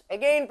F's,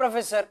 again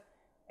professor,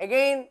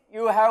 again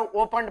you have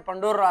opened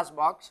Pandora's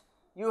box.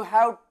 You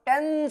have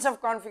tens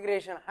of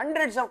configurations,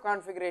 hundreds of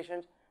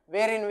configurations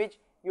wherein which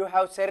you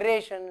have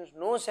serrations,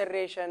 no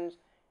serrations,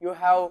 you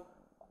have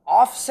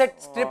offset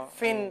strip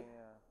fin,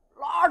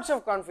 lots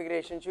of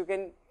configurations.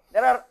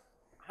 There are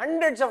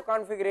hundreds of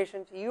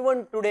configurations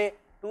even today.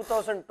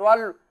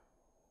 2012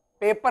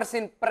 papers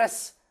in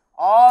press,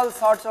 all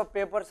sorts of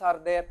papers are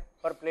there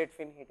for plate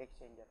fin heat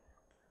exchanger.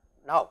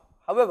 Now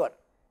however,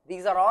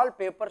 these are all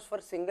papers for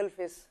single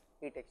phase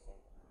heat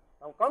exchanger.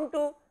 Now come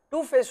to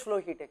two phase flow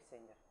heat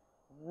exchanger.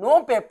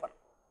 No paper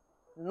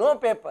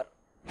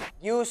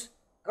gives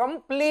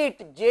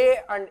complete J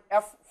and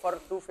F for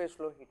two phase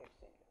flow heat exchanger.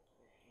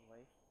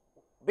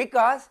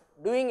 Because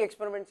doing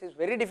experiments is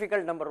very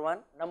difficult, number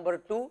one. Number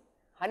two,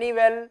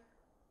 Honeywell,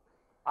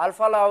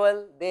 Alfa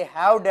Laval, they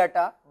have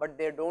data but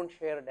they don't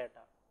share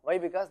data. Why?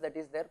 Because that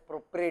is their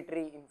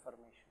proprietary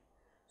information.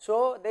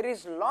 So there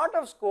is lot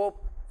of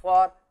scope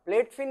for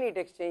plate fin heat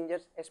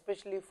exchangers,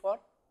 especially for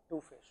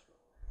two phase flow.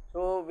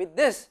 So with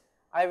this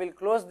I will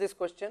close this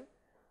question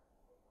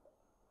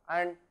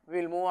and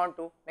we will move on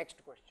to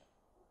next question.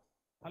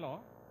 Hello,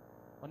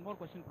 one more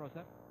question,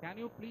 Professor. Can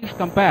you please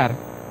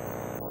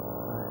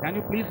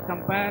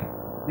compare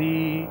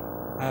the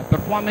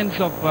performance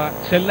of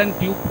shell and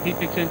tube heat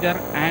exchanger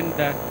and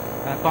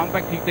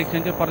compact heat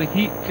exchanger for the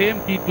same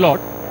heat load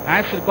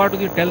as regard to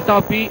the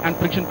delta P and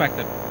friction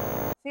factor?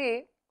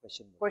 See,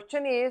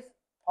 question is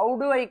how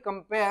do I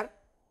compare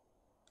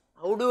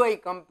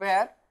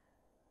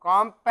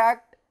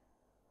compact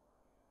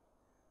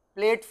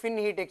plate fin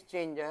heat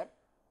exchanger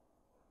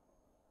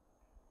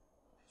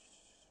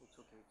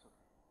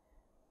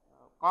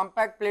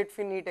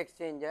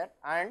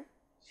and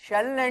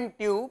shell and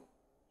tube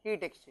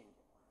heat exchanger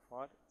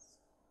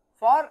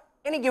for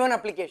any given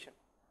application,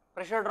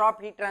 pressure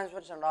drop, heat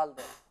transfers and all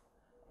that.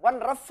 One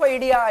rough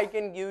idea I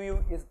can give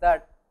you is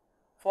that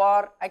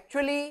for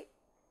actually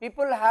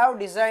people have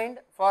designed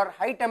for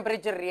high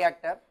temperature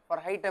reactor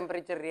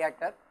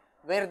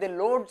where the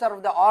loads are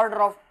of the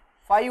order of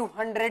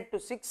 500 to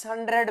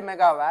 600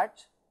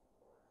 megawatts,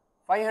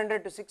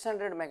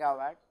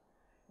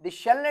 the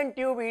shell and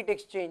tube heat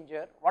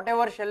exchanger,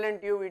 whatever shell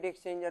and tube heat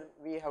exchanger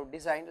we have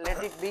designed,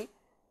 let it be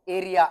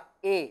area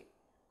A.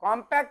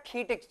 Compact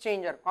heat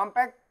exchanger,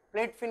 compact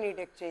plate fin heat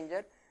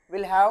exchanger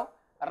will have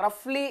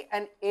roughly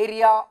an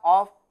area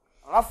of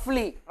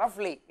roughly,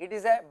 it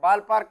is a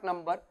ballpark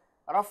number,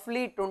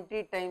 roughly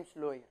 20 times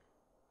lower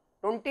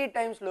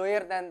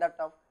than that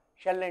of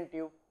shell and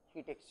tube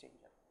heat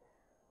exchanger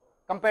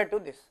compared to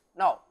this.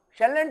 Now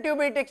shell and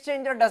tube heat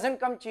exchanger doesn't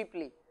come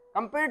cheaply.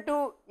 Compared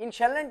to in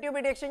shell and tube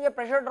heat exchanger,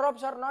 pressure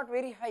drops are not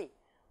very high,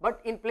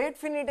 but in plate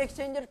fin heat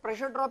exchanger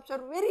pressure drops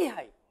are very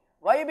high.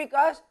 Why?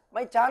 Because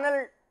my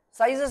channel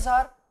sizes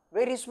are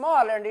very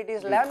small and it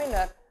is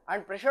laminar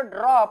and pressure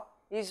drop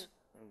is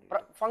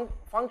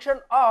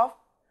function of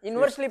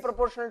inversely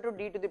proportional to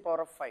d to the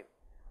power of 5.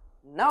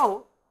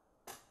 Now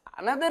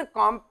another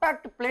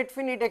compact plate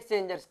fin heat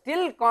exchanger,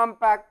 still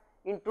compact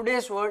in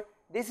today's world,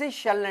 this is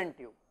shell and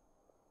tube,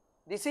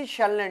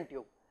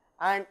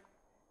 and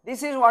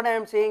this is what I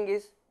am saying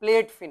is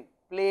plate fin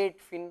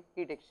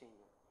heat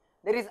exchanger.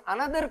 There is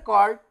another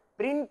called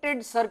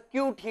printed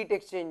circuit heat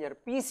exchanger,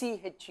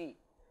 PCHE,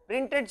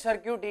 printed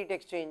circuit heat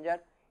exchanger.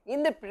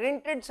 In the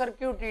printed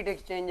circuit heat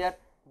exchanger,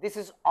 this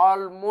is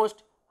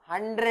almost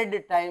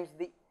 100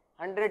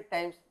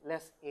 times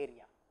less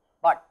area.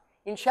 But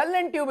in shell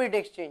and tube heat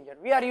exchanger,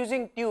 we are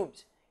using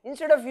tubes.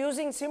 Instead of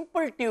using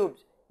simple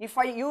tubes, if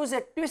I use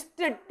a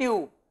twisted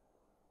tube,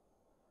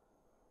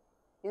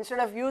 instead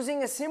of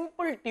using a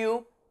simple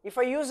tube, if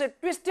I use a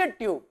twisted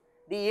tube,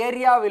 the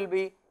area will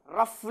be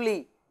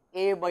roughly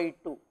A by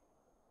 2.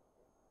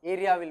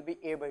 Area will be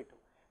A by 2.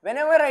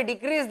 Whenever I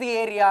decrease the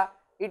area,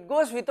 it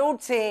goes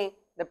without saying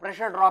the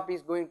pressure drop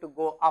is going to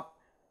go up.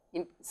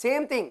 In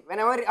same thing,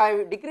 whenever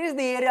I decrease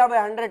the area by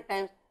 100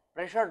 times,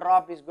 pressure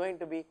drop is going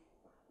to be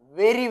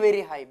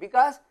very high,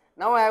 because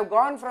now I have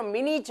gone from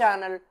mini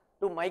channel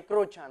to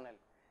micro channel.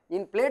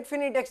 In plate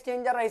fin heat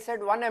exchanger, I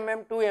said 1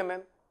 mm, 2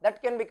 mm,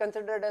 that can be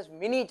considered as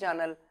mini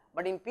channel,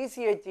 but in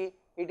PCHE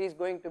it is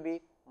going to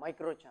be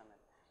micro channel.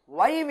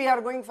 Why we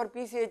are going for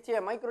PCHE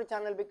a micro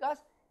channel? Because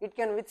it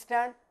can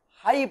withstand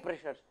high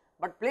pressures,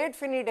 but plate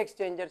fin heat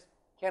exchangers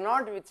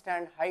cannot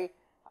withstand high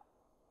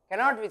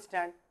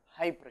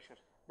pressures.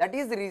 That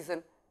is the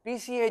reason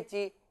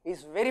PCHE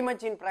is very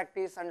much in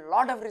practice and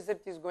lot of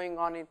research is going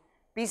on in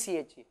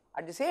PCHE.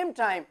 At the same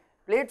time,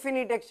 plate fin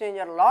heat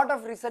exchanger, lot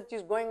of research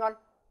is going on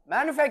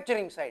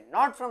manufacturing side,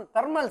 not from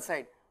thermal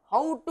side,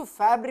 how to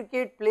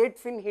fabricate plate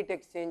fin heat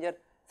exchanger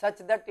such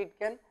that it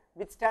can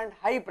withstand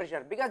high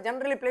pressure, because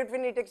generally plate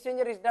fin heat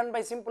exchanger is done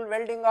by simple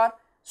welding or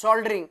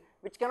soldering,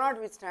 which cannot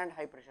withstand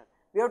high pressure.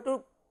 We have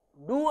to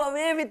do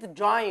away with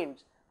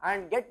joints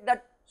and get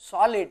that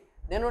solid,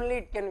 then only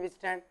it can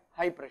withstand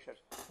high pressures.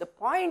 The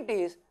point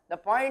is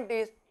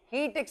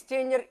heat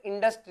exchanger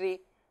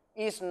industry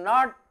is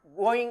not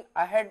going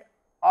ahead,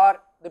 or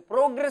the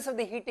progress of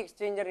the heat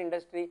exchanger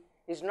industry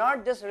is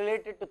not just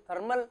related to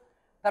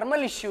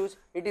thermal issues,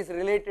 it is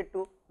related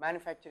to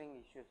manufacturing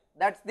issues.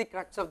 That is the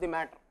crux of the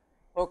matter.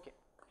 Okay.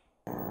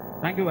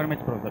 Thank you very much,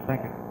 Professor.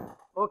 Thank you.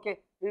 Okay,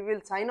 we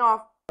will sign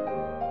off.